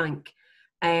food bank.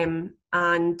 And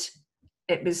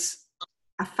it was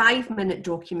a 5-minute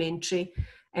documentary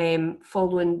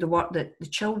following the work that the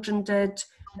children did,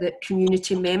 that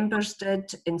community members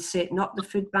did in setting up the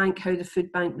food bank, how the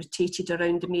food bank rotated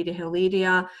around the Maryhill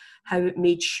area, how it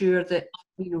made sure that,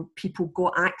 you know, people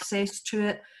got access to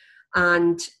it.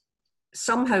 And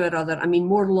somehow or other, I mean,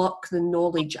 more luck than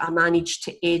knowledge, I managed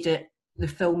to edit the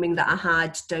filming that I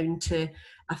had down to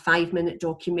a 5-minute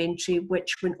documentary,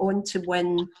 which went on to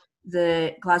win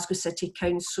the Glasgow City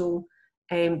Council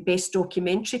Best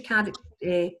Documentary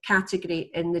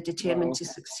category in the Determined to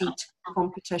Succeed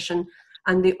competition.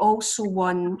 And they also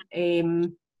won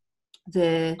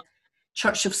the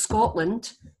Church of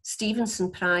Scotland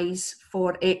Stevenson Prize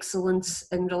for Excellence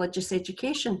in Religious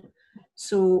Education.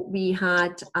 So we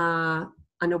had an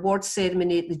award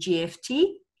ceremony at the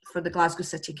GFT for the Glasgow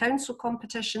City Council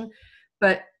competition,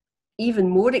 but even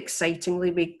more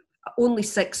excitingly, only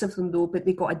 6 of them though, but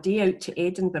they got a day out to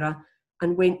Edinburgh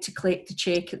and went to collect the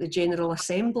cheque at the General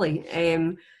Assembly.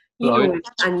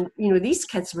 These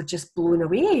kids were just blown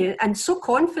away and so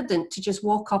confident to just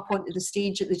walk up onto the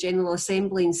stage at the General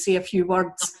Assembly and say a few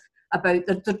words about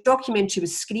the documentary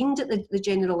was screened at the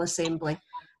General Assembly.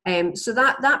 So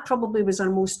that probably was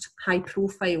our most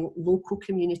high-profile local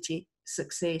community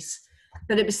success.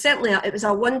 But it was it was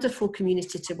a wonderful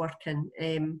community to work in,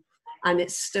 and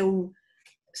it's still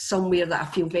somewhere that I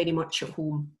feel very much at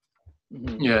home.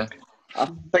 Yeah. I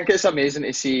think it's amazing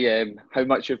to see how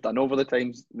much you've done over the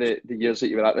years that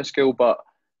you were at the school, but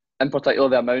in particular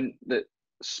the amount that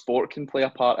sport can play a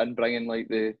part in bringing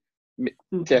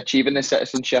to achieving the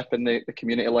citizenship and the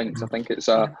community links. I think it's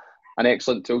an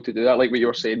excellent tool to do that, like what you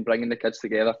were saying, bringing the kids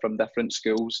together from different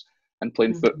schools and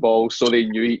playing football so they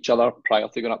knew each other prior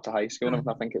to going up to high school. And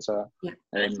I think it's I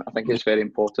think it's very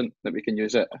important that we can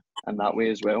use it in that way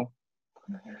as well.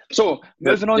 So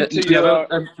moving on to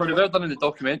well done in the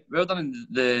document. Well done in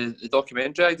the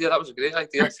documentary idea. That was a great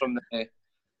idea from the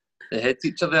head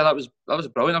teacher there. That was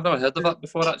brilliant. I've never heard of that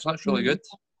before. That's really good.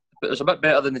 But it was a bit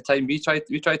better than the time we tried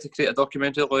to create a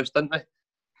documentary, Lewis, didn't we?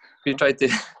 We tried to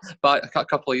back a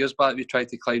couple of years back. We tried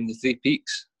to climb the 3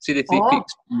 peaks. See the 3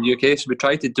 peaks in the UK. So we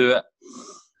tried to do it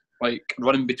like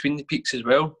running between the peaks as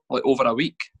well, like over a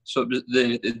week. So it was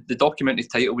the documentary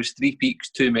title was 3 peaks,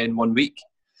 2 men, 1 week.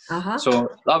 So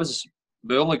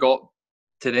we only got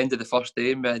to the end of the first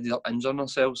day and we ended up injuring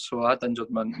ourselves. So I'd injured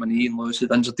my knee and Lewis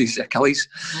had injured his Achilles.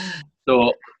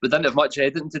 So we didn't have much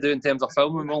editing to do in terms of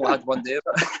filming. We only had 1 day of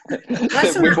it.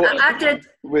 Listen,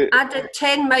 I did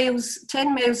 10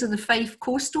 miles of the Fife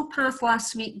coastal path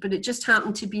last week, but it just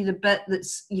happened to be the bit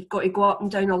that's you've got to go up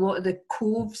and down a lot of the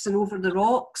coves and over the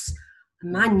rocks.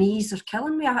 And my knees are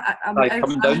killing me. I went out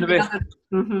coming down the way.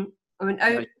 I went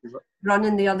out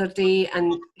running the other day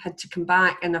and had to come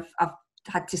back, and I've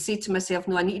had to say to myself,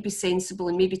 no, I need to be sensible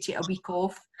and maybe take a week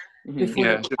off before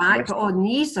I go back. But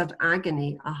knees are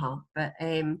agony. But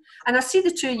and I see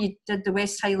the two of you did the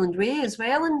West Highland Way as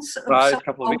well in sort of a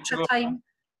couple of weeks ago. Time.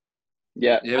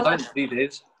 Yeah, we done 3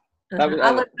 days. I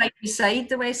live right beside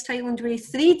the West Highland Way.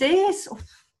 3 days.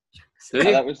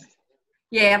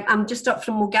 Yeah, I'm just up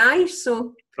from Mulgai,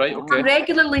 so right, okay. I'm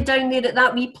regularly down there at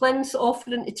that wee plinth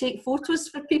offering to take photos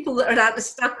for people that are at the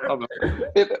start.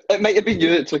 It might have been you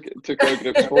that took our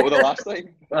group photo the last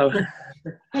time.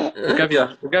 We'll give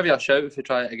you a shout if you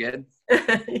try it again.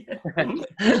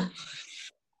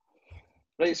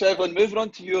 Right, so Evelyn, moving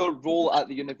on to your role at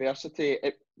the university,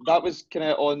 that was kind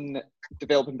of on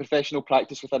developing professional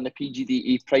practice within the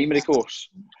PGDE primary course.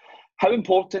 How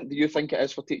important do you think it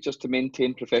is for teachers to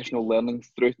maintain professional learning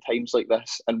through times like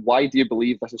this, and why do you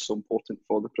believe this is so important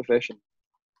for the profession?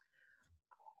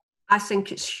 I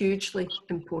think it's hugely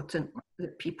important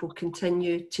that people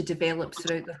continue to develop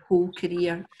throughout their whole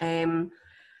career.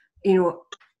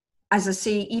 As I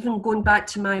say, even going back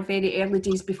to my very early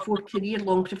days before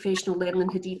career-long professional learning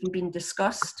had even been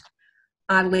discussed,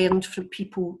 I learned from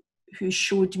people who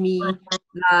showed me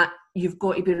that you've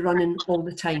got to be running all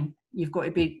the time. You've got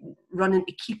to be running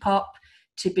to keep up,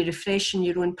 to be refreshing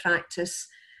your own practice.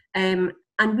 And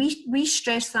we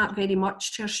stress that very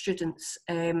much to our students.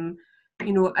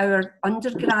 Our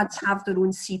undergrads have their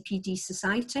own CPD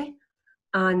society,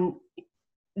 and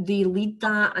they lead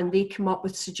that and they come up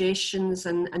with suggestions,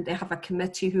 and they have a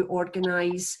committee who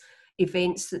organise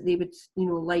events that they would,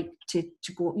 like to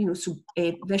go, so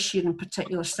this year in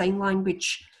particular, sign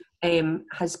language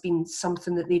has been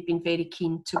something that they've been very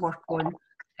keen to work on.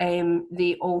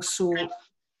 They also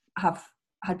have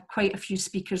had quite a few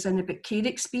speakers in about care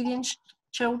experience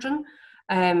children,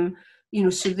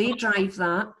 so they drive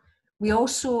that. We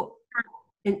also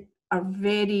are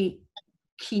very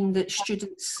keen that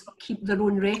students keep their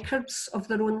own records of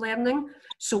their own learning.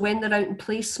 So when they're out in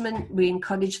placement, we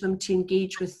encourage them to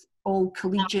engage with all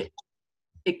collegiate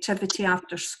activity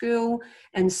after school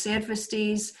and service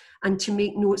days, and to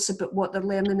make notes about what they're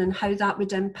learning and how that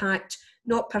would impact,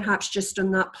 not perhaps just on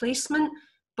that placement,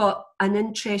 but an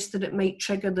interest that it might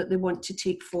trigger that they want to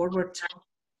take forward.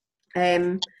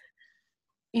 There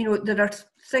are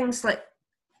things like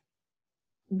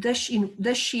this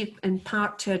year, in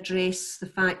part to address the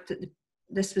fact that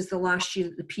this was the last year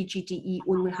that the PGDE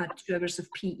only had 2 hours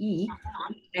of PE.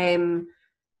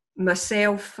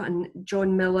 Myself and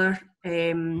John Miller,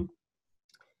 I've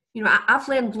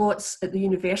learned lots at the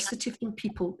university from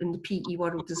people in the PE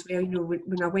world as well.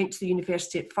 When I went to the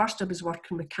university at first, I was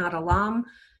working with Cara Lamb,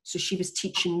 so she was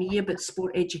teaching me about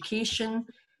sport education.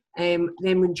 Then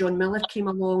when John Miller came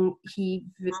along, he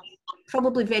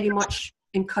probably very much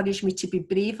encouraged me to be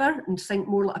braver and think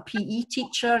more like a PE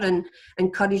teacher, and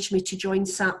encouraged me to join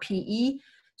SAP PE.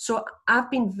 So I've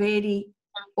been very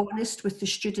honest with the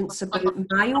students about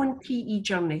my own PE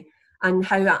journey and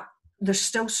how there's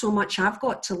still so much I've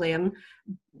got to learn,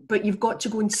 but you've got to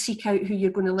go and seek out who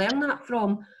you're going to learn that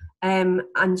from. And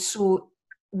so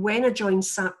when I joined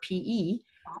SAP PE,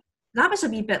 that was a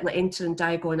wee bit like entering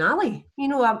Diagon Alley.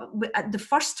 The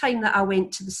first time that I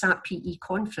went to the SAP PE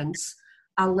conference,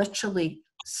 I literally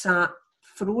sat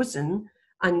frozen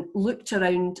and looked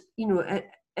around.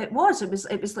 It was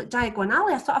like Diagon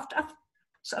Alley. I thought I've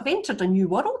sort of entered a new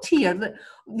world here, that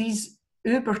these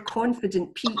uber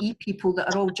confident PE people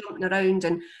that are all jumping around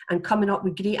and coming up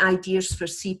with great ideas for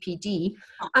CPD.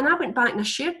 And I went back and I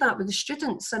shared that with the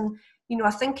students. And,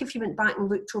 I think if you went back and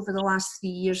looked over the last 3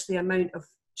 years, the amount of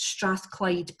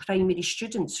Strathclyde primary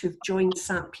students who've joined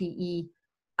SAP PE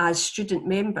as student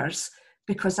members,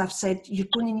 because I've said, you're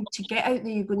going to need to get out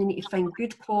there, you're going to need to find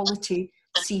good quality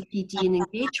CPD and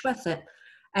engage with it.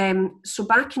 So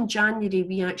back in January,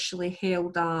 we actually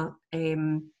held a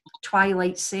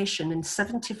twilight session, and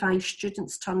 75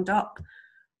 students turned up.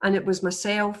 And it was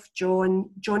myself,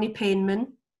 Johnny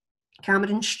Penman,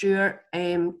 Cameron Stewart,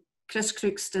 Chris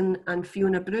Crookston and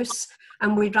Fiona Bruce.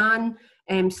 And we ran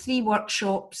 3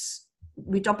 workshops.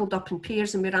 We doubled up in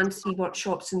pairs and we ran 3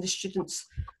 workshops, and the students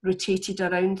rotated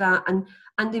around that. And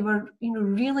they were,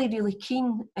 really, really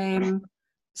keen.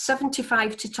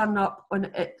 75 to turn up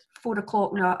at 4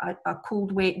 o'clock on a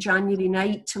cold, wet January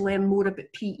night to learn more about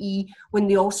PE, when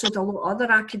they also had a lot of other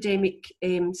academic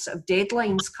sort of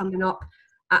deadlines coming up.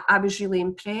 I was really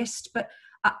impressed. But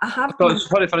I have.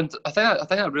 Sorry for. I think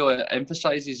that really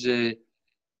emphasises the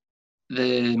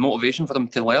motivation for them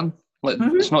to learn. Like,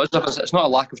 it's not as if it's not a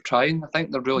lack of trying. I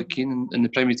think they're really keen, and the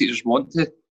primary teachers want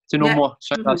to know more.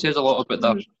 So that says a lot about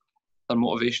their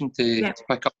motivation to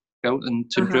pick up skills and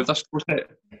to improve their skill set.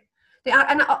 They are,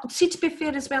 and see, to be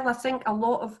fair as well, I think a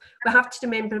lot of, we have to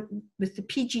remember with the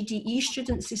PGDE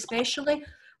students especially,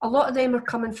 a lot of them are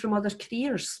coming from other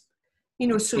careers,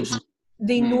 so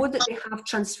they know that they have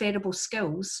transferable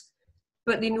skills,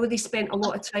 but they know they spent a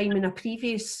lot of time in a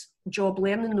previous job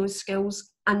learning those skills,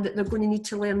 and that they're going to need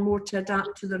to learn more to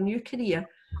adapt to their new career.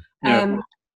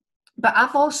 But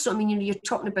I've also, you're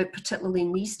talking about particularly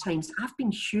in these times, I've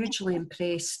been hugely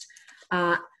impressed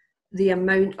at the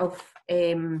amount of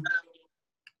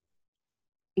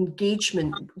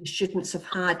engagement the students have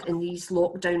had in these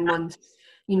lockdown months.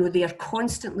 They are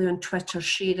constantly on Twitter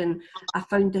sharing, I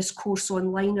found this course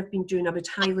online I've been doing, I would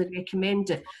highly recommend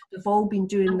it. They've all been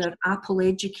doing their Apple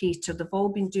Educator, they've all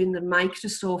been doing their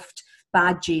Microsoft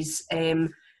badges,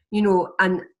 and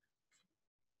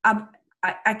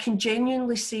I can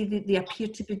genuinely say that they appear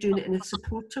to be doing it in a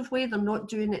supportive way. They're not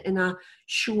doing it in a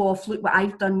show-off, look what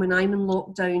I've done when I'm in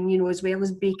lockdown, as well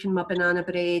as baking my banana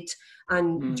bread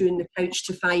and doing the Couch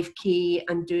to 5K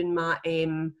and doing my,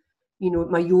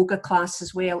 my yoga class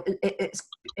as well.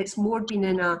 It's more been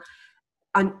in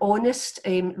an honest,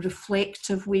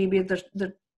 reflective way where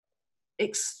they're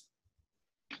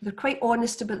quite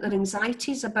honest about their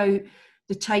anxieties about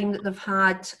the time that they've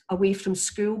had away from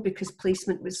school because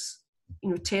placement was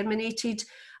terminated,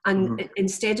 and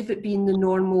instead of it being the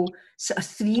normal sort of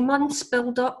 3 months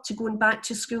build up to going back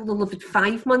to school, they'll have had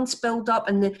 5 months build up,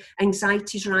 and the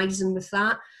anxiety's rising with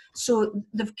that. So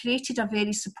they've created a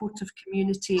very supportive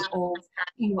community of,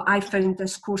 I found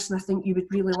this course and I think you would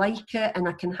really like it, and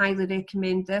I can highly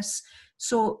recommend this.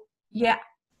 So Yeah,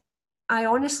 I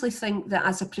honestly think that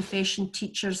as a profession,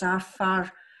 teachers are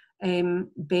far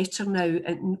better now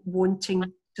at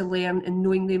wanting to learn and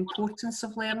knowing the importance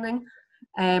of learning.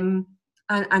 And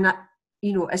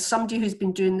you know, as somebody who's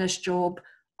been doing this job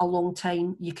a long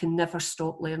time, you can never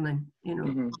stop learning, you know.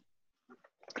 Mm-hmm.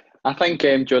 I think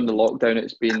during the lockdown,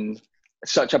 it's been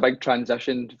such a big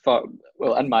transition for,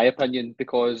 well, in my opinion,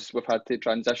 because we've had to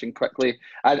transition quickly.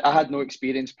 I had no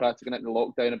experience prior to going into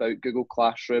lockdown about Google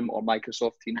Classroom or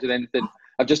Microsoft Teams or anything.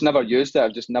 I've just never used it.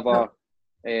 I've just never,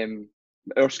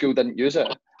 our school didn't use it.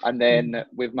 And then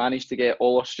we've managed to get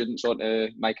all our students onto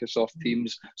Microsoft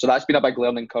Teams. So that's been a big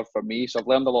learning curve for me. So I've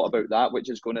learned a lot about that,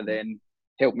 which is going to then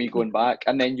help me going back.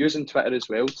 And then using Twitter as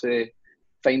well to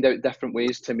find out different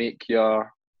ways to make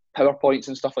your PowerPoints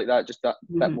and stuff like that just that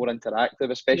bit more interactive,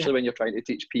 especially when you're trying to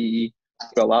teach PE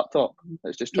through a laptop.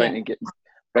 It's just trying to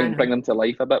bring them to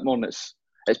life a bit more, and it's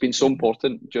been so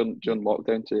important during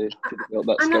lockdown to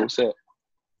develop that skill set.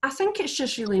 I think it's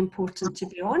just really important to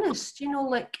be honest. You know,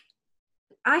 like,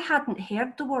 I hadn't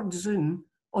heard the word Zoom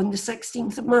on the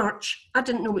 16th of March. I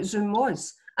didn't know what Zoom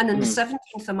was. And on the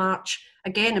 17th of March,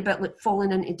 again, a bit like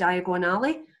falling into Diagon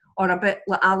Alley or a bit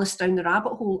like Alice down the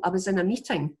rabbit hole, I was in a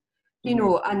meeting. You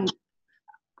know, and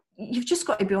you've just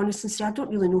got to be honest and say, I don't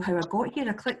really know how I got here.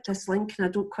 I clicked this link and I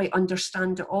don't quite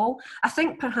understand it all. I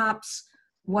think perhaps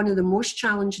one of the most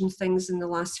challenging things in the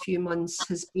last few months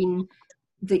has been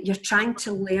that you're trying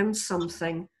to learn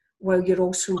something while you're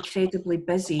also incredibly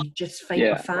busy, just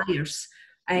fighting fires.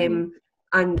 And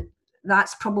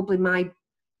that's probably my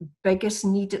biggest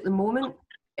need at the moment,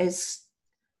 is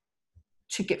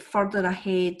to get further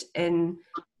ahead in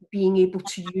being able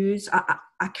to use.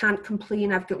 I can't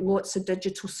complain. I've got lots of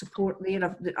digital support there.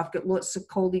 I've got lots of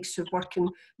colleagues who are working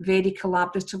very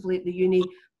collaboratively at the uni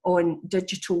on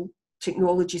digital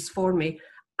technologies for me.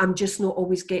 I'm just not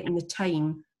always getting the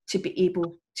time to be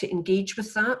able to engage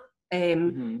with that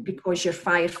because you're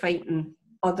firefighting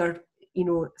other, you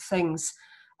know, things.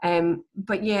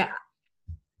 But yeah,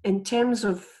 in terms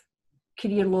of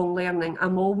career-long learning,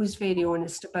 I'm always very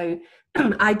honest about,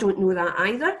 I don't know that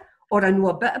either, or I know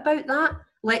a bit about that.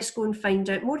 Let's go and find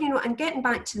out more, you know. And getting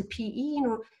back to the PE, you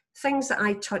know, things that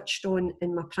I touched on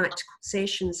in my practical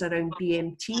sessions around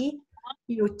BMT,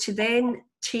 you know, to then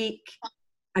take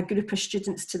a group of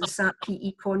students to the SAP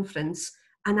PE conference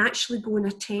and actually go and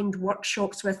attend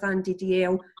workshops with Andy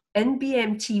DL in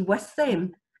BMT with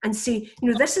them and say,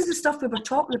 you know, this is the stuff we were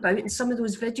talking about in some of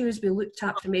those videos we looked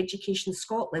at from Education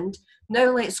Scotland.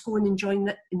 Now let's go and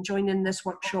join in this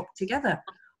workshop together.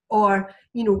 Or,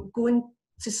 you know, going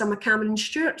to some of Cameron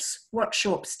Stewart's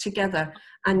workshops together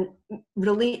and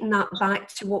relating that back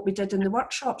to what we did in the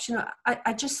workshops. You know,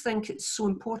 I just think it's so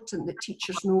important that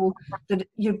teachers know that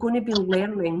you're going to be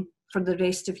learning for the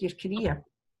rest of your career.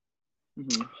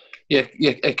 Yeah,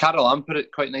 Carol Lamb put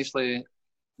it quite nicely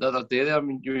the other day there. I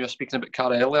mean, you were speaking about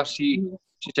Cara earlier. She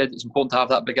said it's important to have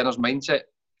that beginner's mindset,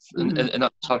 and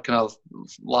that's her kind of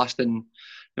lasting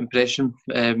impression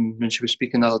when she was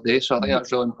speaking the other day. So I think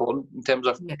that's really important in terms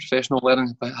of professional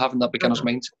learning, having that beginner's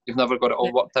mindset. You've never got it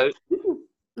all worked out.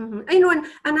 I know, and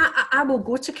I will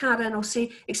go to Cara and I'll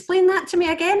say, explain that to me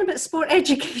again about sport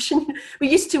education. We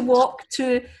used to walk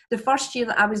to, the first year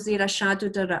that I was there, I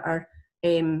shadowed her at our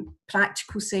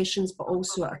practical sessions, but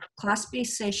also our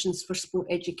class-based sessions for sport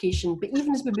education. But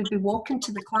even as we would be walking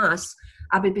to the class,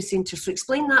 I would be saying to her, so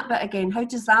explain that bit again, how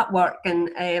does that work? And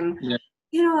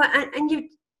you know, and you,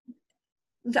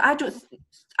 I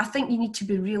think you need to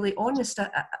be really honest.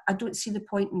 I don't see the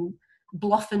point in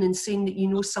bluffing and saying that you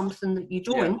know something that you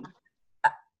don't.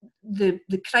 The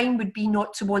crime would be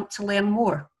not to want to learn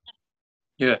more.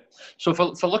 Yeah. So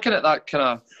for looking at that kind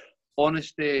of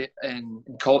honesty and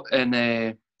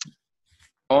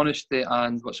honesty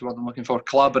and what's the word I'm looking for?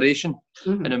 Collaboration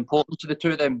and importance to the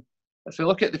two of them. If we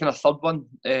look at the kind of third one,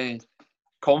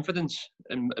 confidence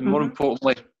and more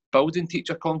importantly, building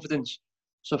teacher confidence.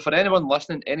 So for anyone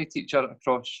listening, any teacher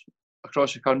across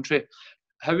the country,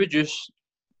 how would you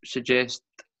suggest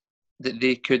that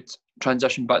they could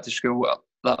transition back to school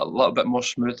a little bit more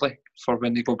smoothly for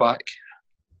when they go back?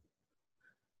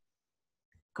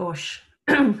 Gosh,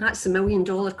 that's $1 million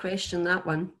question, that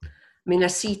one. I mean, I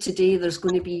see today there's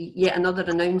going to be yet another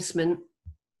announcement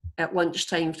at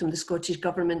lunchtime from the Scottish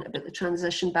Government about the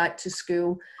transition back to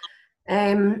school.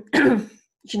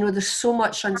 You know, there's so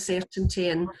much uncertainty,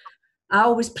 and I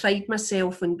always pride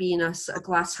myself on being a sort of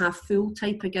glass half full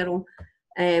type of girl.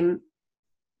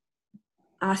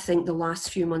 I think the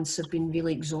last few months have been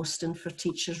really exhausting for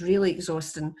teachers, really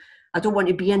exhausting. I don't want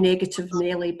to be a negative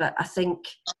Nelly, but I think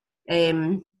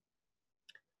they've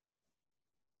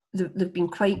been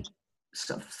quite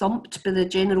sort of thumped by the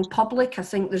general public. I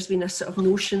think there's been a sort of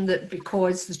notion that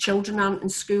because the children aren't in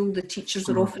school, the teachers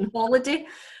are off on holiday.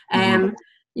 You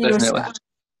know, so,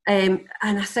 and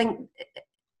I think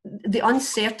the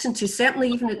uncertainty, certainly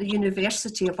even at the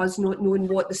university, of us not knowing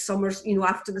what the summers, you know,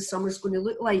 after the summer's going to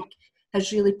look like,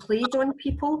 has really played on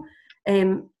people.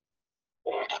 I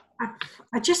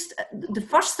just, the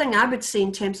first thing I would say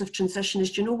in terms of transition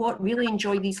is, do you know what, really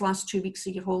enjoy these last 2 weeks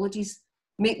of your holidays.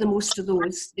 Make the most of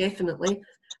those, definitely.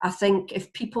 I think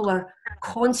if people are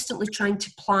constantly trying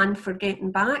to plan for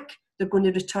getting back, they're going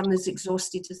to return as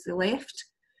exhausted as they left.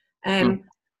 And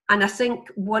I think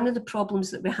one of the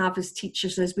problems that we have as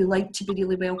teachers is we like to be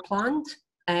really well planned,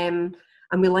 and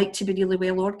we like to be really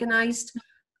well organised.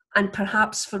 And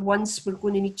perhaps for once we're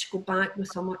going to need to go back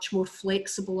with a much more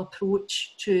flexible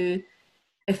approach to,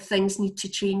 if things need to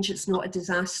change, it's not a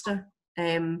disaster.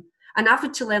 And I've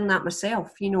had to learn that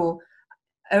myself. You know,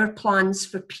 our plans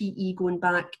for PE going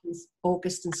back in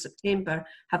August and September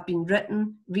have been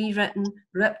written, rewritten,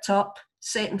 ripped up,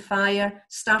 set on fire,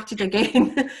 started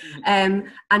again. And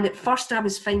at first I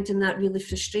was finding that really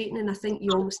frustrating, and I think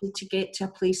you almost need to get to a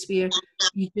place where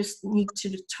you just need to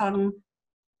return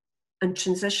and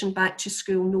transition back to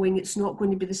school knowing it's not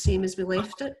going to be the same as we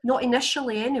left it. Not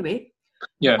initially anyway,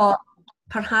 but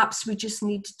perhaps we just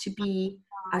need to be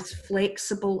as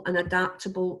flexible and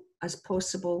adaptable as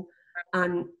possible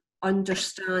and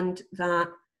understand that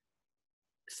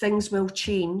things will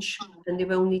change and they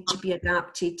will need to be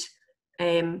adapted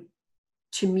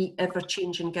to meet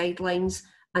ever-changing guidelines,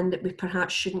 and that we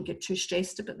perhaps shouldn't get too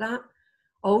stressed about that.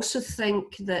 I also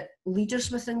think that leaders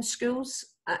within schools,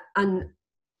 and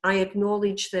I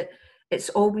acknowledge that it's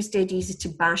always dead easy to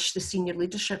bash the senior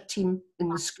leadership team in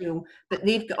the school, but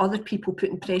they've got other people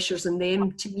putting pressures on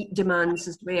them to meet demands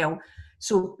as well.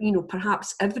 So, you know,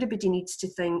 perhaps everybody needs to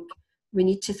think, we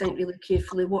need to think really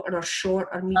carefully, what are our short,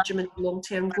 our medium and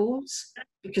long-term goals?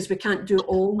 Because we can't do it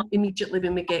all immediately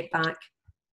when we get back.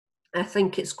 I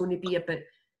think it's going to be about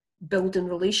building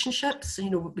relationships. You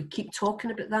know, we keep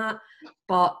talking about that,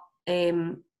 but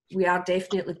we are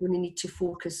definitely going to need to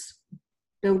focus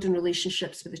building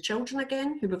relationships with the children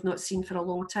again, who we've not seen for a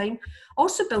long time.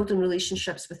 Also building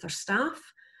relationships with our staff.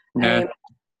 And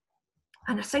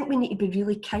I think we need to be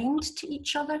really kind to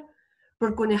each other.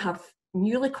 We're going to have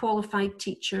newly qualified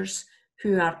teachers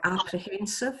who are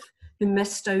apprehensive, who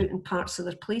missed out in parts of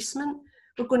their placement.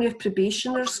 We're going to have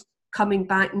probationers coming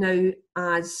back now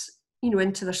as, you know,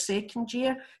 into their second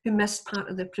year, who missed part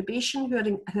of their probation, who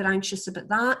are anxious about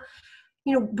that.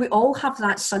 You know, we all have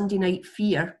that Sunday night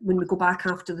fear when we go back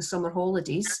after the summer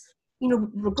holidays. You know,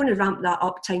 we're going to ramp that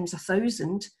up times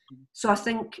 1,000. So I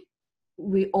think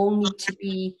we all need to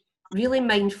be really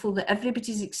mindful that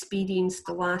everybody's experienced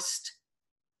the last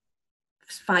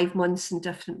 5 months in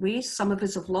different ways. Some of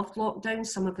us have loved lockdown,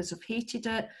 some of us have hated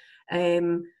it.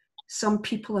 Some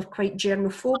people are quite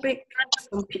germophobic.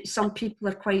 Some people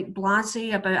are quite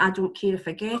blasé about, I don't care if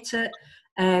I get it.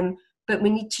 But we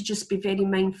need to just be very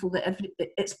mindful that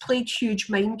it's played huge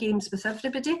mind games with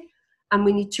everybody, and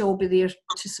we need to all be there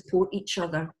to support each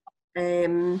other.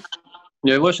 Lucy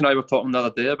and I were talking the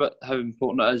other day about how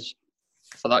important it is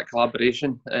for that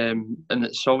collaboration, and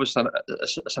it's obviously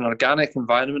it's an organic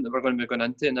environment that we're going to be going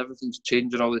into, and everything's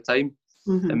changing all the time.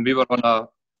 And we were on a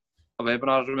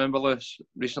webinar, remember, Lewis,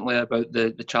 recently about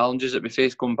the challenges that we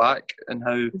face going back, and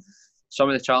how some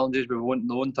of the challenges we won't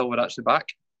know until we're actually back.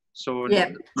 So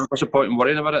what's the point in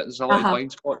worrying about it? There's a lot of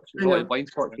blind spots. There's a lot of blind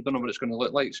spots. We don't know what it's going to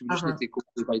look like, so we just need to go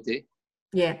day by day.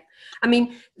 Yeah, I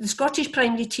mean, the Scottish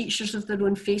primary teachers have their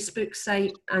own Facebook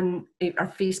site and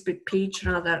or Facebook page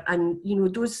rather, and you know,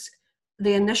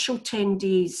 the initial 10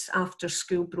 days after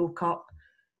school broke up,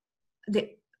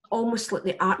 almost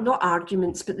like not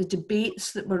arguments, but the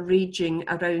debates that were raging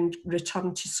around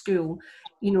return to school.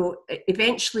 You know,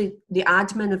 eventually the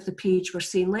admin of the page were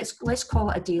saying, let's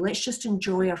call it a day. Let's just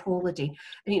enjoy our holiday.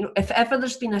 And you know, if ever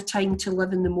there's been a time to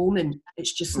live in the moment,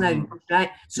 it's just now,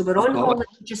 right? So we're on holiday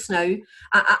just now.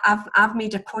 I've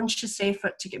made a conscious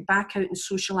effort to get back out and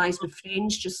socialise with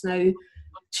friends just now,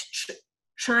 to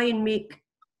try and make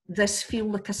this feel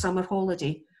like a summer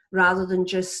holiday rather than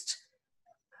just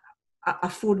a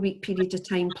 4-week period of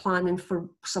time planning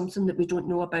for something that we don't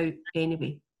know about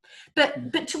anyway.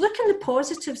 But to look at the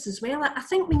positives as well, I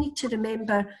think we need to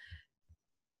remember,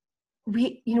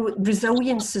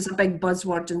 resilience is a big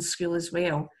buzzword in school as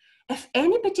well. If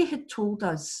anybody had told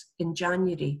us in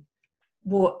January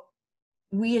what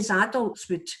we as adults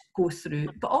would go through,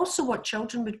 but also what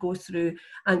children would go through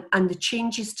and the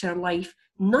changes to our life,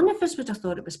 none of us would have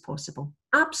thought it was possible.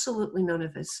 Absolutely none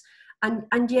of us.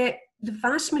 And yet the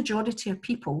vast majority of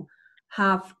people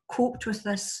have coped with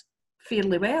this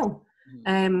fairly well.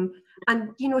 And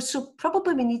you know, so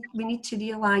probably we need to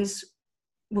realise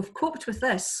we've coped with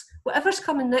this. Whatever's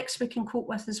coming next, we can cope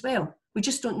with as well. We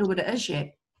just don't know what it is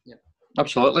yet. Yeah,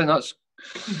 absolutely. You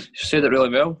said it really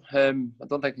well. I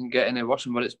don't think it can get any worse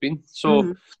than what it's been.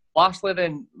 So, lastly,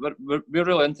 then, we're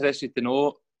really interested to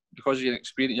know, because of your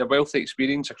experience, your wealthy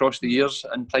experience across the years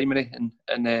in primary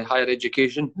and higher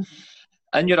education.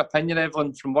 In your opinion,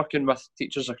 Evelyn, from working with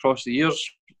teachers across the years,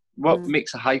 what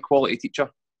makes a high quality teacher?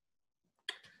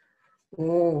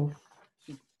 Oh,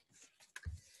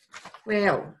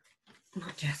 well,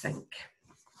 what do you think?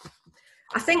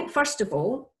 I think, first of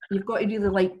all, you've got to really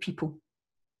like people,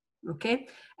 okay?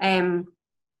 You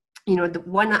know, the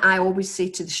one that I always say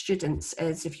to the students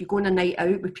is, if you go on a night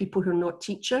out with people who are not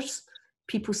teachers,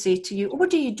 people say to you, oh, what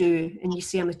do you do? And you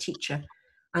say, I'm a teacher.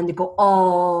 And they go,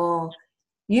 oh,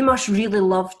 you must really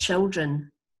love children.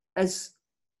 As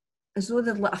though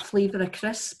they're like a flavour of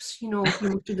crisps, you know, you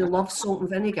must really love salt and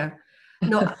vinegar.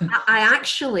 No,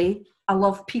 I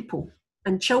love people,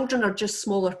 and children are just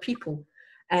smaller people.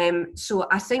 So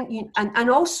I think, and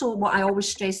also what I always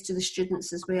stress to the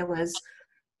students as well is,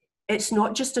 it's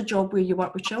not just a job where you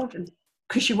work with children,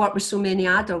 because you work with so many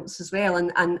adults as well,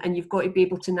 and you've got to be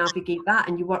able to navigate that,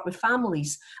 and you work with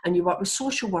families, and you work with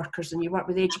social workers, and you work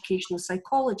with educational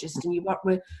psychologists, and you work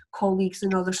with colleagues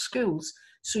in other schools.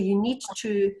 So you need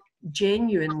to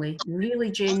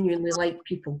really genuinely like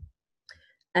people.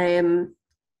 I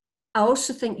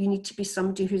also think you need to be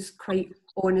somebody who's quite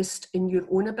honest in your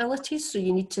own abilities. So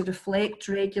you need to reflect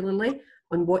regularly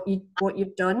on what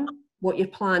you've done, what you're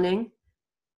planning.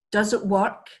 Does it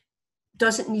work?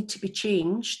 Does it need to be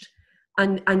changed?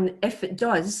 And if it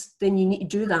does, then you need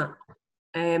to do that.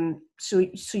 So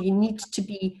you need to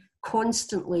be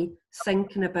constantly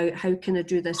thinking about, how can I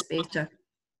do this better?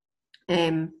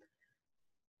 And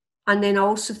then I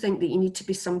also think that you need to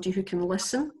be somebody who can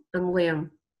listen and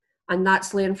learn. And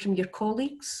that's learn from your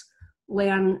colleagues,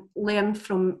 learn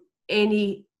from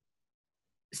any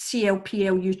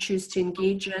CLPL you choose to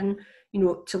engage in, you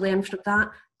know, to learn from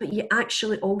that. But you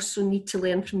actually also need to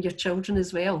learn from your children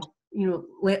as well, you know,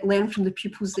 learn from the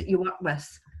pupils that you work with.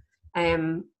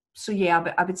 So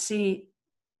yeah, I would say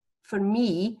for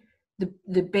me,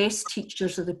 the best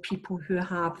teachers are the people who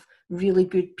have really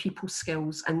good people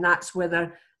skills, and that's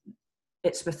whether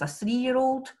it's with a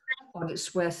 3-year-old or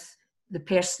it's with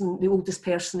the oldest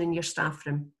person in your staff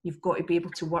room. You've got to be able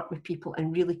to work with people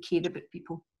and really care about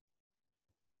people.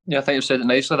 Yeah, I think you've said it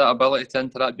nicely, that ability to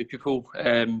interact with people,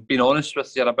 being honest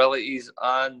with your abilities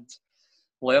and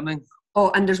learning.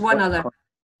 Oh, and there's one other.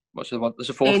 What's the one? There's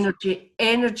a fourth.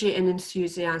 Energy and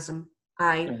enthusiasm.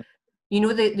 Aye. Yeah. You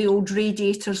know the old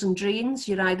radiators and drains?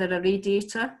 You're either a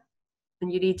radiator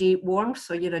and you radiate warmth,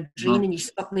 or you're a drain and you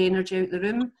suck the energy out the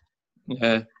room.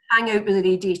 Yeah. Hang out with the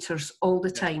radiators all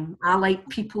the time. I like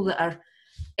people that are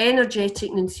energetic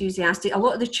and enthusiastic. A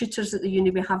lot of the tutors at the uni,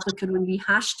 we have like their own wee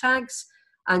hashtags,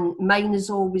 and mine is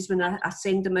always, when I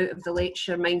send them out of the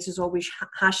lecture, mine is always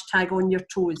hashtag on your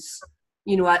toes.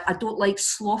 You know, I don't like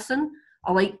slothing.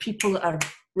 I like people that are,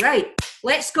 right,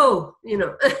 let's go, you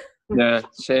know. Yeah,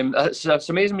 same. It's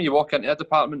amazing when you walk into a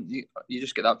department, you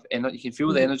just get that energy. You can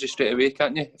feel the energy straight away,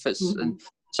 can't you? If it's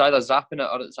it's either zapping it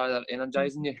or it's either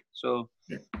energising you. So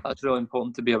that's really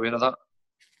important to be aware of that.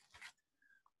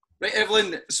 Right,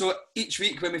 Evelyn, so each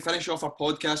week when we finish off our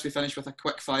podcast, we finish with a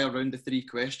quick fire round of 3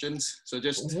 questions. So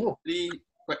just 3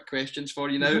 quick questions for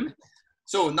you now.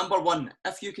 So number 1,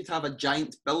 if you could have a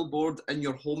giant billboard in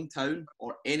your hometown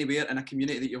or anywhere in a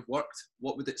community that you've worked,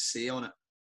 what would it say on it?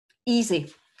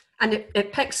 Easy. And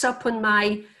it picks up on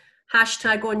my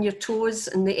hashtag on your toes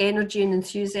and the energy and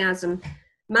enthusiasm.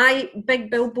 My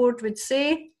big billboard would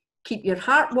say, keep your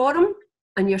heart warm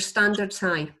and your standards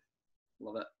high.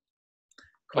 Love it.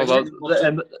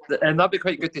 And that'd be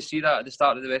quite good to see that at the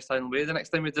start of the West Highland Way the next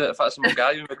time we do it, if that's in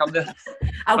Mulgary when we come there.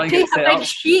 I'll paint a big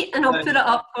sheet and I'll put it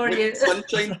up for you.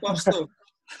 Sunshine first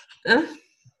though.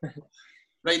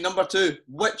 Right, number 2.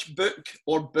 Which book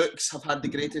or books have had the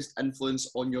greatest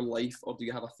influence on your life, or do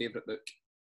you have a favourite book?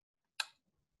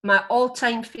 My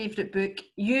all-time favourite book.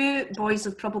 You boys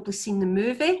have probably seen the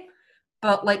movie,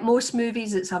 but like most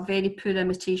movies, it's a very poor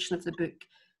imitation of the book.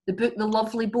 The book The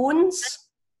Lovely Bones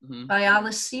by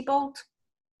Alice Sebold.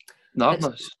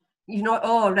 Nice. You know,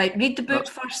 oh right, read the book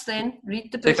first then.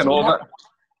 Read the book. Take over.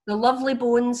 The Lovely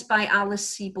Bones by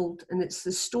Alice Sebold, and it's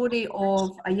the story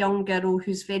of a young girl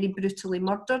who's very brutally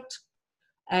murdered.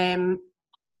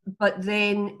 But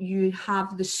then you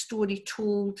have the story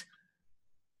told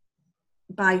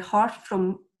by her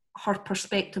from her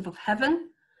perspective of heaven,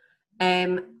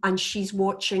 and she's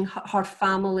watching her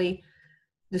family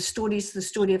the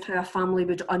story of how a family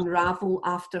would unravel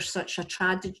after such a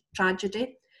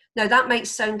tragedy. Now, that might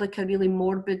sound like a really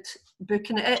morbid book,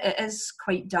 and it is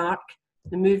quite dark.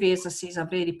 The movie, as I say, is a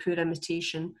very poor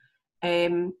imitation.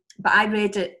 But I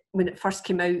read it when it first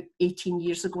came out 18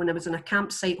 years ago, and I was on a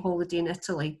campsite holiday in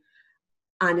Italy.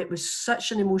 And it was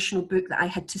such an emotional book that I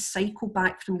had to cycle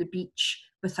back from the beach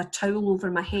with a towel over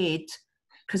my head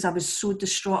because I was so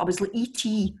distraught. I was like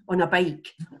E.T. on a bike,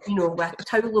 you know, with a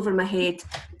towel over my head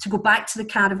to go back to the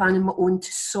caravan on my own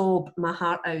to sob my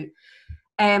heart out.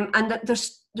 And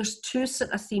there's two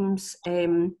sort of themes.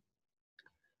 I'm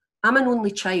an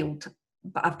only child,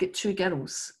 but I've got two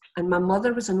girls. And my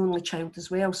mother was an only child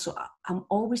as well. So I'm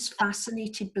always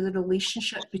fascinated by the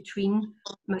relationship between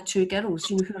my two girls,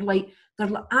 you know, who are like, they're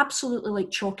absolutely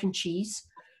like chalk and cheese.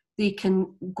 They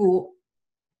can go,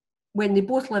 when they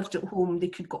both lived at home, they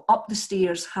could go up the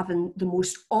stairs having the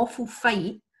most awful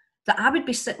fight that I would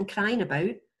be sitting crying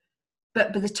about.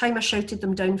 But by the time I shouted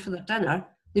them down for their dinner,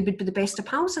 they would be the best of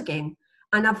pals again.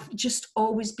 And I've just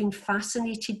always been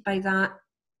fascinated by that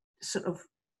sort of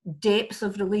depth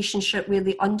of relationship where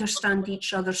they understand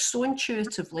each other so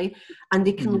intuitively and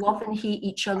they can love and hate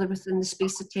each other within the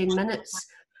space of 10 minutes.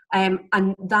 And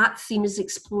that theme is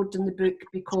explored in the book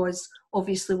because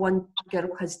obviously one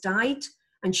girl has died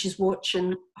and she's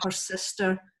watching her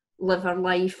sister live her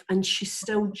life, and she's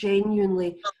still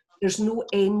genuinely, there's no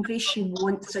envy, she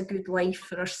wants a good life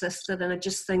for her sister. And I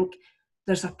just think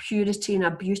there's a purity and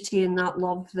a beauty in that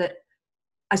love that,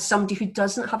 as somebody who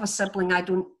doesn't have a sibling, I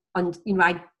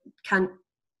can't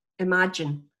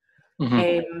imagine.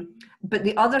 But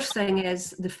the other thing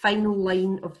is, the final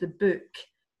line of the book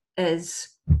is,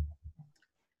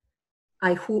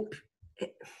 I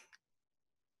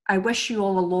wish you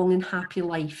all a long and happy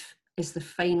life, is the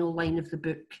final line of the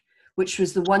book, which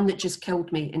was the one that just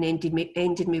killed me and ended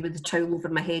me with the towel over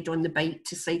my head on the bike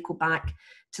to cycle back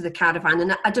to the caravan.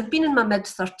 And I'd have been in my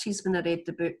mid-30s when I read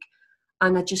the book.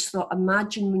 And I just thought,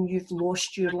 imagine when you've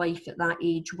lost your life at that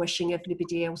age, wishing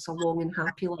everybody else a long and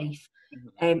happy life.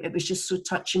 It was just so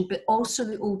touching. But also,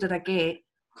 the older I get,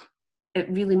 it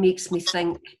really makes me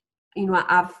think, you know,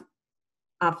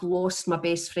 I've lost my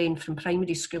best friend from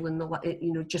primary school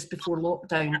just before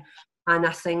lockdown. And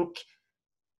I think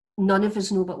none of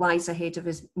us know what lies ahead of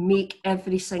us. Make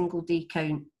every single day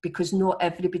count, because not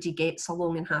everybody gets a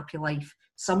long and happy life.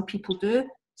 Some people do,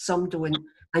 some don't.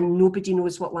 And nobody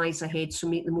knows what lies ahead, so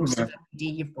make the most of every day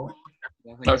you've got.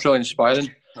 That's really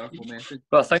inspiring.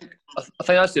 But I think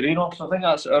that's the Reno. I think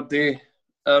that's our day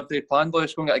planned.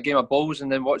 Let's go and get a game of balls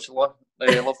and then watch the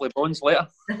Lovely Bones later.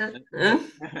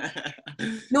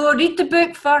 No, read the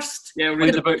book first. Yeah,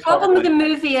 read the book. The problem with the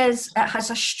movie is it has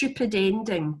a stupid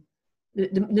ending.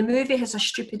 The movie has a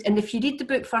stupid, and if you read the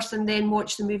book first and then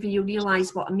watch the movie, you'll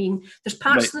realise what I mean. There's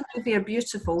parts of the movie are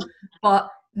beautiful, but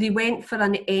they went for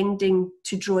an ending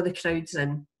to draw the crowds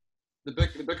in. The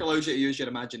book allows you to use your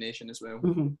imagination as well.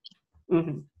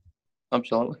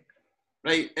 Absolutely.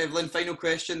 Right, Evelyn, final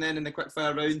question then in the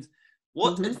quickfire round.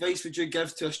 What advice would you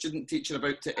give to a student teacher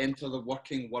about to enter the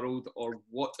working world, or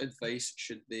what advice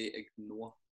should they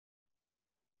ignore?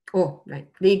 Oh, right.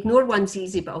 The ignore one's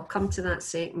easy, but I'll come to that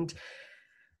second.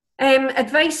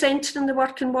 Advice entering the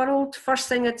working world. First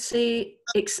thing I'd say,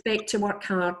 expect to work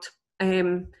hard.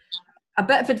 A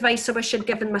bit of advice I wish I'd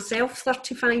given myself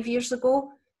 35 years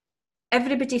ago.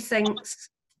 Everybody thinks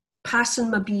passing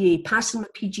my BA, passing my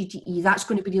PGDE, that's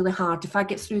going to be really hard. If I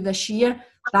get through this year,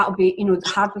 that'll be, the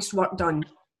hardest work done.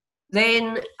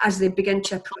 Then as they begin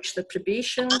to approach the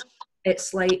probation,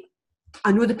 it's like,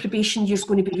 I know the probation year's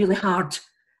going to be really hard,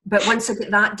 but once I get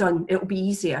that done, it'll be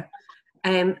easier.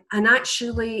 And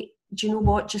actually, do you know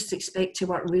what? Just expect to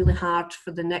work really hard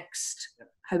for the next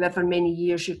however many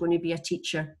years you're going to be a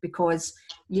teacher, because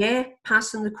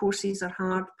passing the courses are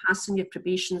hard, passing your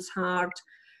probation is hard,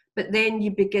 but then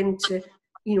you begin to,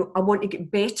 I want to get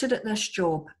better at this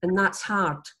job, and that's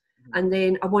hard. And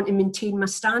then I want to maintain my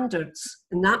standards,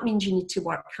 and that means you need to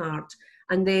work hard.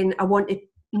 And then I want to,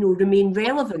 remain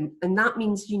relevant, and that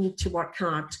means you need to work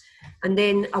hard. And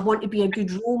then I want to be a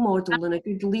good role model and a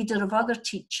good leader of other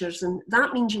teachers, and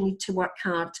that means you need to work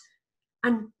hard.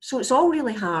 And so it's all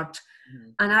really hard.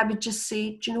 And I would just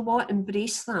say, do you know what?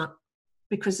 Embrace that,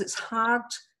 because it's hard,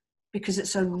 because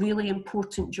it's a really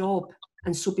important job.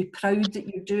 And so be proud that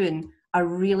you're doing a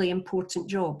really important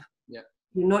job. Yeah.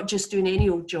 You're not just doing any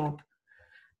old job.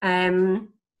 And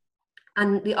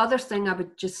the other thing I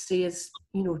would just say is,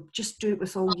 just do it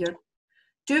with all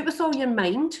your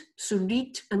mind. So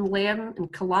read and learn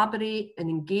and collaborate and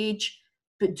engage,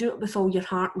 but do it with all your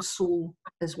heart and soul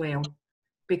as well,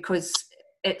 because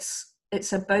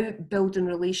it's about building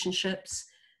relationships.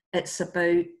 It's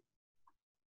about,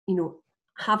 you know,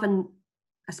 having,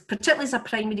 particularly as a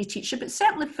primary teacher, but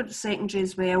certainly for secondary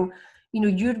as well, you know,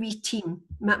 your wee team.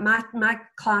 My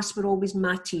class were always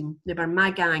my team. They were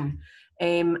my gang.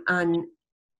 And,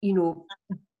 you know,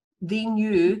 they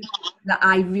knew that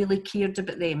I really cared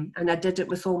about them, and I did it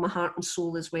with all my heart and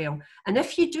soul as well. And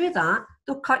if you do that,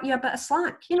 they'll cut you a bit of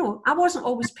slack. You know, I wasn't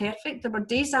always perfect. There were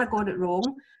days I got it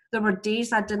wrong. There were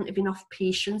days I didn't have enough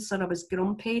patience or I was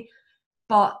grumpy.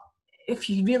 But if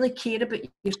you really care about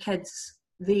your kids,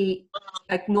 they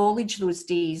acknowledge those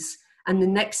days, and the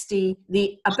next day,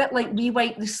 they, a bit like we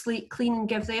wipe the slate clean and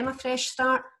give them a fresh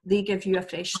start, they give you a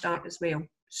fresh start as well.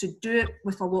 So do it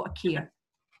with a lot of care.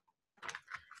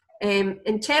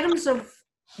 In terms of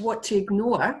what to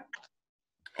ignore,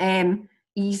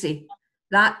 easy.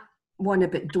 That one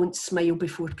about don't smile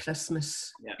before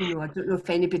Christmas. Yeah. You know, I don't know if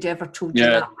anybody ever told you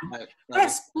that one.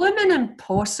 It's blooming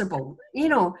impossible. You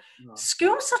know,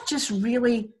 schools are just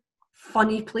really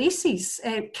funny places.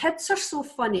 Kids are so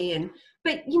funny,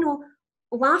 but you know,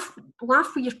 laugh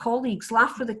with your colleagues,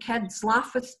 laugh with the kids,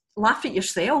 laugh at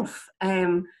yourself.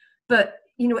 But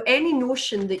you know, any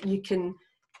notion that you can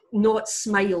not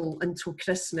smile until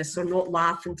Christmas or not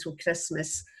laugh until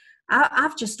Christmas,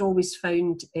 I've just always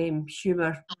found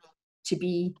humour to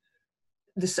be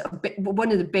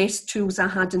one of the best tools I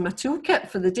had in my toolkit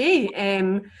for the day.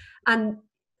 And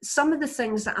some of the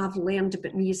things that I've learned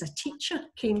about me as a teacher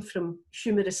came from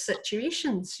humorous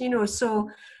situations, you know. So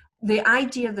the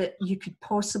idea that you could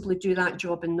possibly do that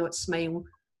job and not smile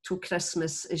till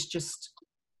Christmas is just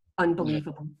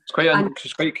unbelievable.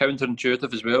 It's quite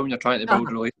counterintuitive as well when you're trying to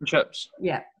build relationships.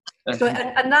 Yeah. So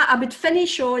and that I would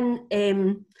finish on.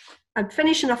 I'd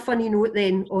finish on a funny note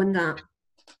then on that.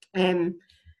 You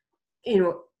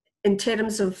know, in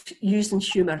terms of using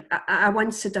humour, I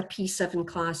once had a P7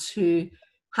 class who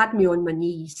had me on my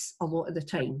knees a lot of the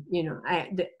time. You know,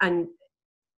 and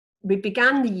we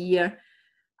began the year,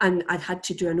 and I'd had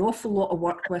to do an awful lot of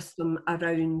work with them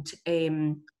around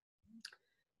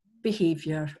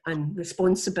behaviour and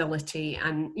responsibility,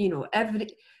 and you know,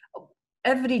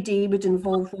 every day would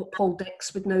involve what Paul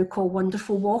Dix would now call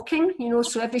wonderful walking, you know.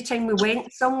 So every time we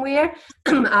went somewhere,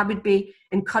 I would be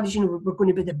encouraging, we're going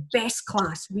to be the best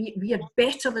class. We are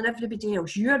better than everybody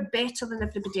else. You're better than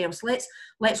everybody else.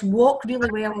 Let's walk really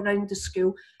well around the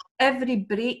school. Every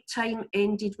break time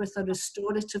ended with a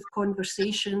restorative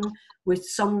conversation with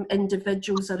some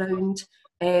individuals around,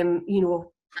 you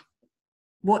know,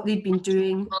 what they'd been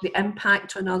doing, the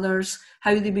impact on others,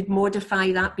 how they would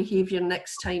modify that behaviour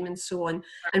next time, and so on.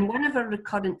 And one of our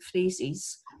recurrent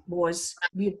phrases was,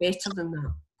 we're better than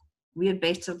that. We're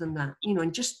better than that. You know,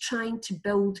 and just trying to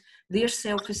build their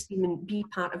self-esteem and be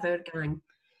part of our gang.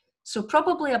 So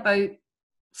probably about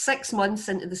 6 months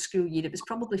into the school year, it was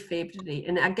probably February,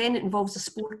 and again, it involves a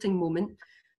sporting moment.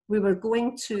 We were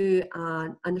going to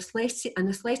an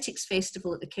athletics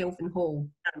festival at the Kelvin Hall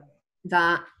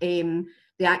that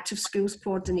the Active Schools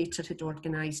Coordinator had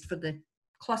organised for the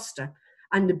cluster,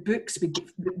 and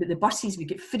the buses, we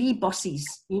get free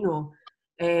buses, you know,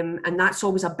 and that's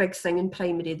always a big thing in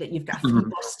primary, that you've got a free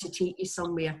bus to take you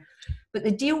somewhere. But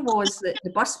the deal was that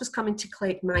the bus was coming to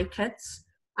collect my kids,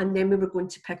 and then we were going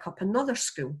to pick up another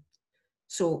school.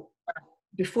 So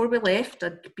before we left,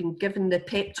 I'd been given the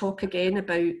pep talk again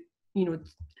about, you know,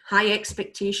 high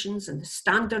expectations and the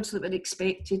standards that were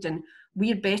expected, and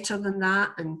we're better than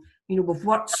that, and you know, we've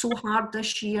worked so hard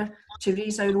this year to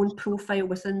raise our own profile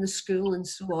within the school, and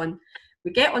so on.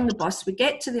 We get on the bus, we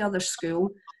get to the other school.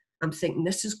 I'm thinking,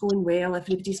 this is going well.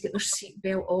 Everybody's got their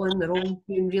seatbelt on. They're all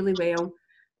doing really well.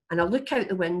 And I look out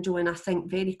the window and I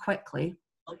think very quickly,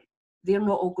 they're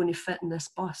not all going to fit in this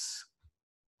bus.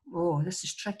 Oh, this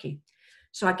is tricky.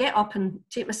 So I get up and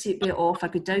take my seatbelt off. I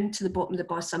go down to the bottom of the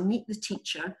bus. I meet the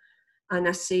teacher and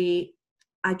I say,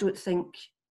 I don't think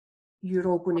you're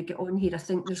all going to get on here. I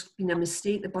think there's been a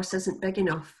mistake. The bus isn't big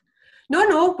enough.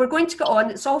 No, we're going to get on.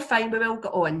 It's all fine. We will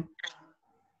get on.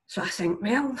 So I think,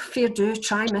 well, fair do,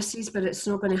 try misses, but it's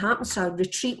not going to happen. So I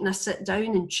retreat and I sit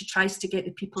down, and she tries to get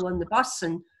the people on the bus,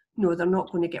 and no, they're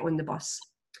not going to get on the bus.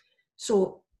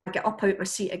 So I get up out my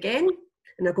seat again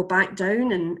and I go back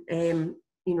down, and,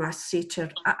 you know, I say to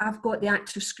her, I've got the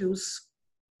Active Schools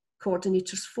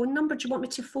Coordinator's phone number. Do you want me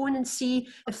to phone and see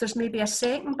if there's maybe a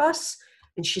second bus?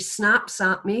 And she snaps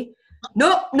at me,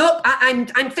 nope,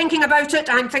 I'm thinking about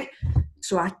it.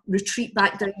 So I retreat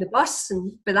back down the bus,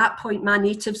 and by that point my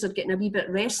natives are getting a wee bit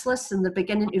restless, and they're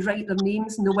beginning to write their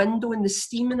names in the window and the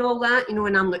steam and all that, you know,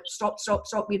 and I'm like, stop,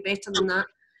 we're better than that.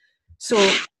 So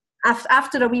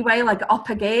after a wee while I get up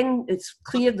again. It's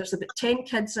clear there's about 10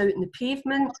 kids out in the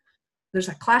pavement. there's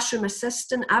a classroom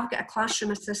assistant. I've got a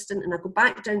classroom assistant, and I go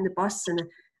back down the bus and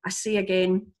I say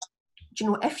again, do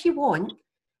you know, if you want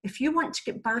to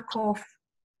get back off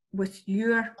with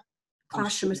your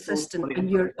classroom assistant and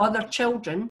your other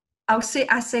children, I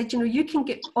said, you know, you can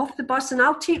get off the bus and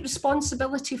I'll take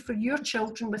responsibility for your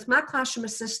children with my classroom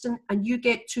assistant, and you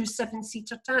get 2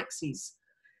 7-seater taxis.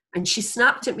 And she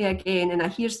snapped at me again, and I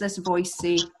hears this voice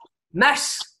say,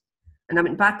 "Miss." And I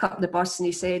went back up the bus, and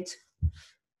he said,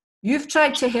 "You've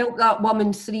tried to help that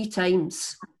woman 3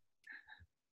 times.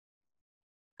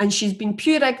 And she's been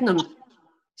pure ignorant.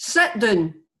 Sit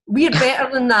down. We're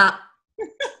better than that."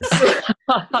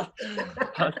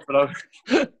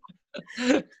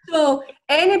 So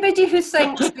anybody who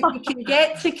thinks that you can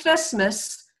get to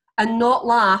Christmas and not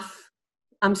laugh,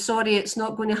 I'm sorry, it's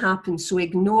not going to happen. So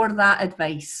ignore that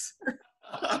advice.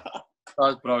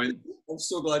 That's brilliant. I'm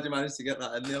so glad you managed to get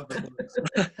that in there.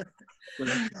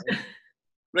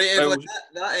 Right, Evelyn,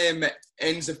 that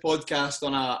ends the podcast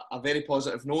on a very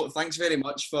positive note. Thanks very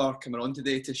much for coming on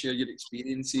today to share your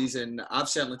experiences, and I've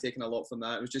certainly taken a lot from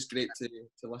that. It was just great to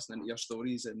listen into your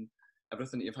stories and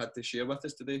everything that you've had to share with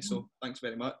us today. So thanks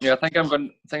very much. Yeah, I think I'm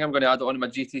going to add it on to my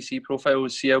GTC profile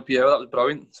with CLPL. That was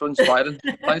brilliant. So inspiring.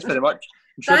 Thanks very much.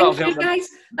 Sure thank you, guys.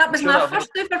 That was my first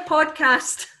ever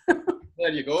podcast.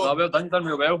 There you go. Oh, well done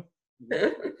real well.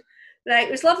 Right,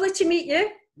 it was lovely to meet you.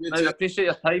 I appreciate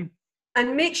your time.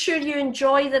 And make sure you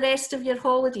enjoy the rest of your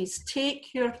holidays. Do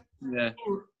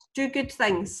good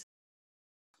things.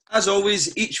 As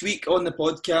always, each week on the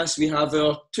podcast, we have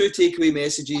our 2 takeaway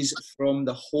messages from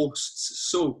the hosts.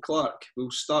 So, Clark, we'll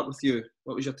start with you.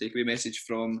 What was your takeaway message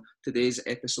from today's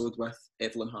episode with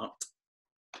Evelyn Hart?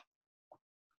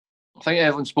 I think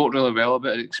Evelyn spoke really well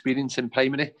about her experience in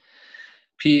primary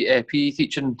PE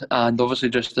teaching, and obviously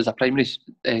just as a primary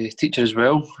teacher as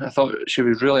well. I thought she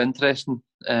was really interesting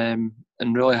and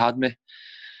really had me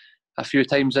a few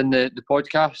times in the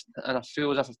podcast, and I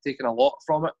feel as if I've taken a lot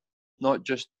from it. Not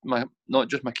just my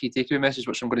key takeaway message,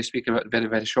 which I'm going to speak about very,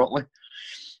 very shortly.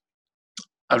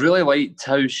 I really liked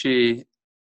how she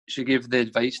gave the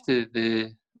advice to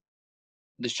the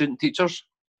student teachers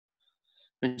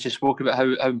when she spoke about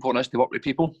how important it is to work with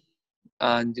people,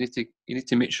 and you need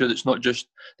to make sure that it's not just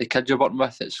the kids you're working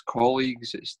with, it's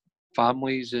colleagues, it's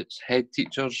families, it's head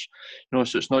teachers.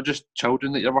 So it's not just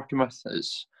children that you're working with,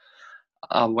 it's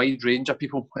a wide range of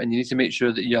people, and you need to make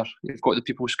sure that you've got the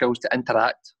people skills to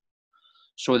interact,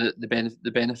 so that the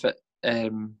benefit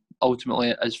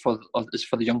ultimately is for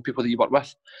the young people that you work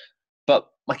with. But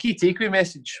my key takeaway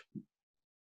message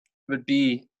would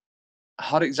be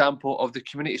her example of the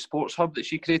community sports hub that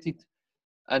she created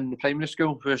in the primary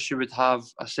school, where she would have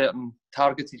a certain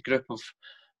targeted group of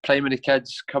primary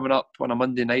kids coming up on a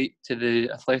Monday night to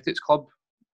the athletics club.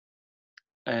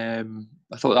 I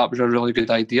thought that was a really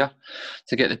good idea,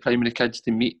 to get the primary kids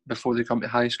to meet before they come to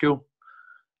high school.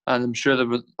 And I'm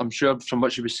sure from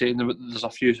what she was saying, there's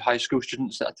a few high school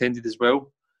students that attended as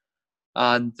well.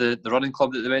 And the running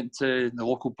club that they went to, the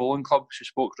local bowling club, she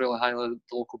spoke really highly of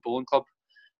the local bowling club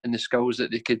and the skills that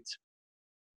they could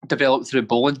develop through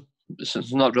bowling.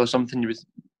 It's not really something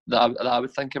that I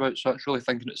would think about, so it's really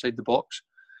thinking outside the box.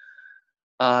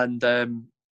 And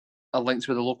I linked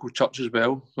with the local church as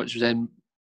well, which was then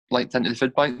linked into the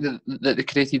food bank that they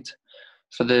created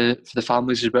for the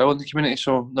families as well in the community.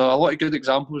 So a lot of good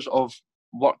examples of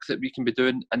work that we can be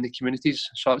doing in the communities.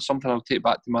 So that's something I'll take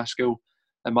back to my school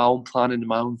and my own planning and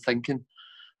my own thinking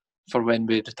for when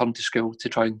we return to school, to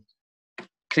try and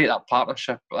create that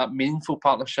partnership, that meaningful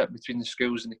partnership between the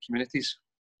schools and the communities.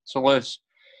 So Lewis,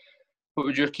 what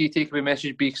would your key takeaway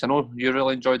message be? Because I know you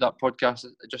really enjoyed that podcast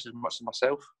just as much as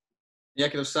myself. Yeah,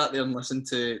 because I sat there and listened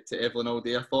to Evelyn all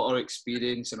day. I thought her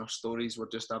experience and her stories were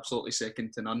just absolutely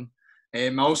second to none. I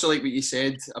also like what you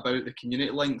said about the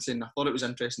community links, and I thought it was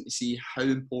interesting to see how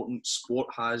important sport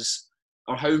has,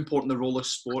 or how important the role of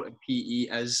sport and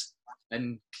PE is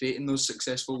in creating those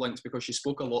successful links, because she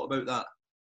spoke a lot about that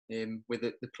with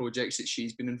the projects that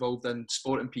she's been involved in.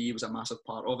 Sport and PE was a massive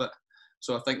part of it.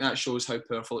 So I think that shows how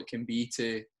powerful it can be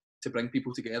to bring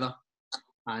people together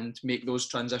and make those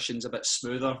transitions a bit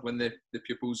smoother when the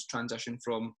pupils transition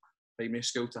from primary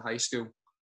school to high school.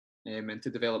 And to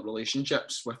develop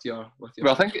relationships with your.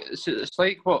 Well, I think it's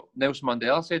like what Nelson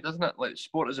Mandela said, isn't it? Like,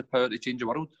 sport is a power to change the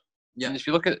world. Yeah. And if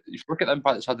you look at the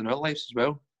impact it's had in our lives as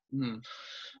well,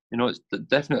 it's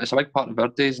definitely, it's a big part of our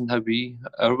days and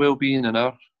our well-being and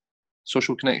our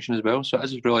social connection as well. So it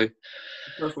is really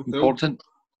important.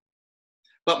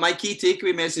 But my key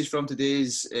takeaway message from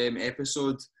today's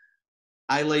episode,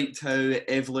 I liked how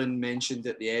Evelyn mentioned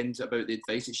at the end about the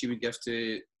advice that she would give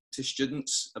to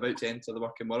students about to enter the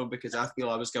working world, because I feel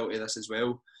I was guilty of this as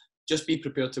well. just be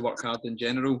prepared to work hard in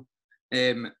general.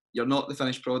 You're not the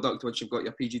finished product once you've got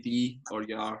your PGD or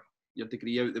your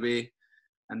degree out the way,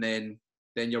 and then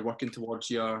you're working towards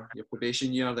your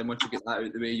probation year. Then once you get that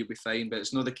out the way, you'll be fine. But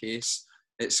it's not the case.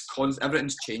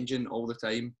 Everything's changing all the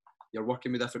time. You're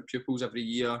working with different pupils every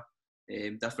year,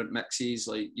 different mixes.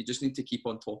 Like, you just need to keep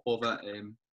on top of it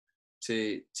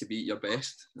to be at your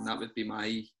best. And that would be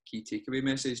my key takeaway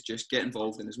message. Just get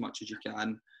involved in as much as you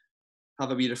can.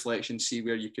 Have a wee reflection, see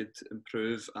where you could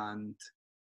improve, and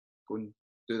go and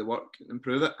do the work,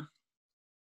 improve it.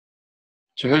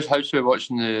 So whose house are we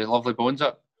watching the lovely bones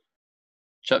at?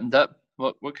 Chip and dip?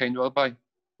 What kind will I buy?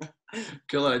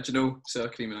 Cool original sour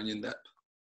cream and onion dip.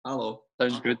 Hello.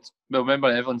 Sounds good. Well, remember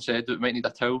Evelyn said we might need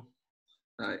a towel.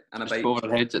 Right, and a just bite. over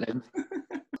our heads at the end.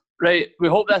 Right, we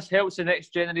hope this helps the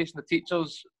next generation of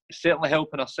teachers, certainly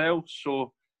helping ourselves,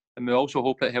 and we also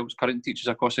hope it helps current teachers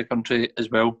across the country as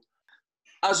well.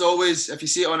 As always, if you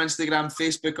see it on Instagram,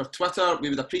 Facebook or Twitter, we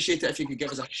would appreciate it if you could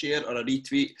give us a share or a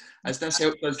retweet, as this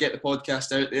helps us get the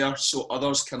podcast out there so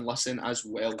others can listen as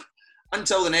well.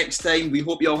 Until the next time, we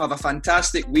hope you all have a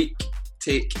fantastic week.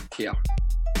 Take care.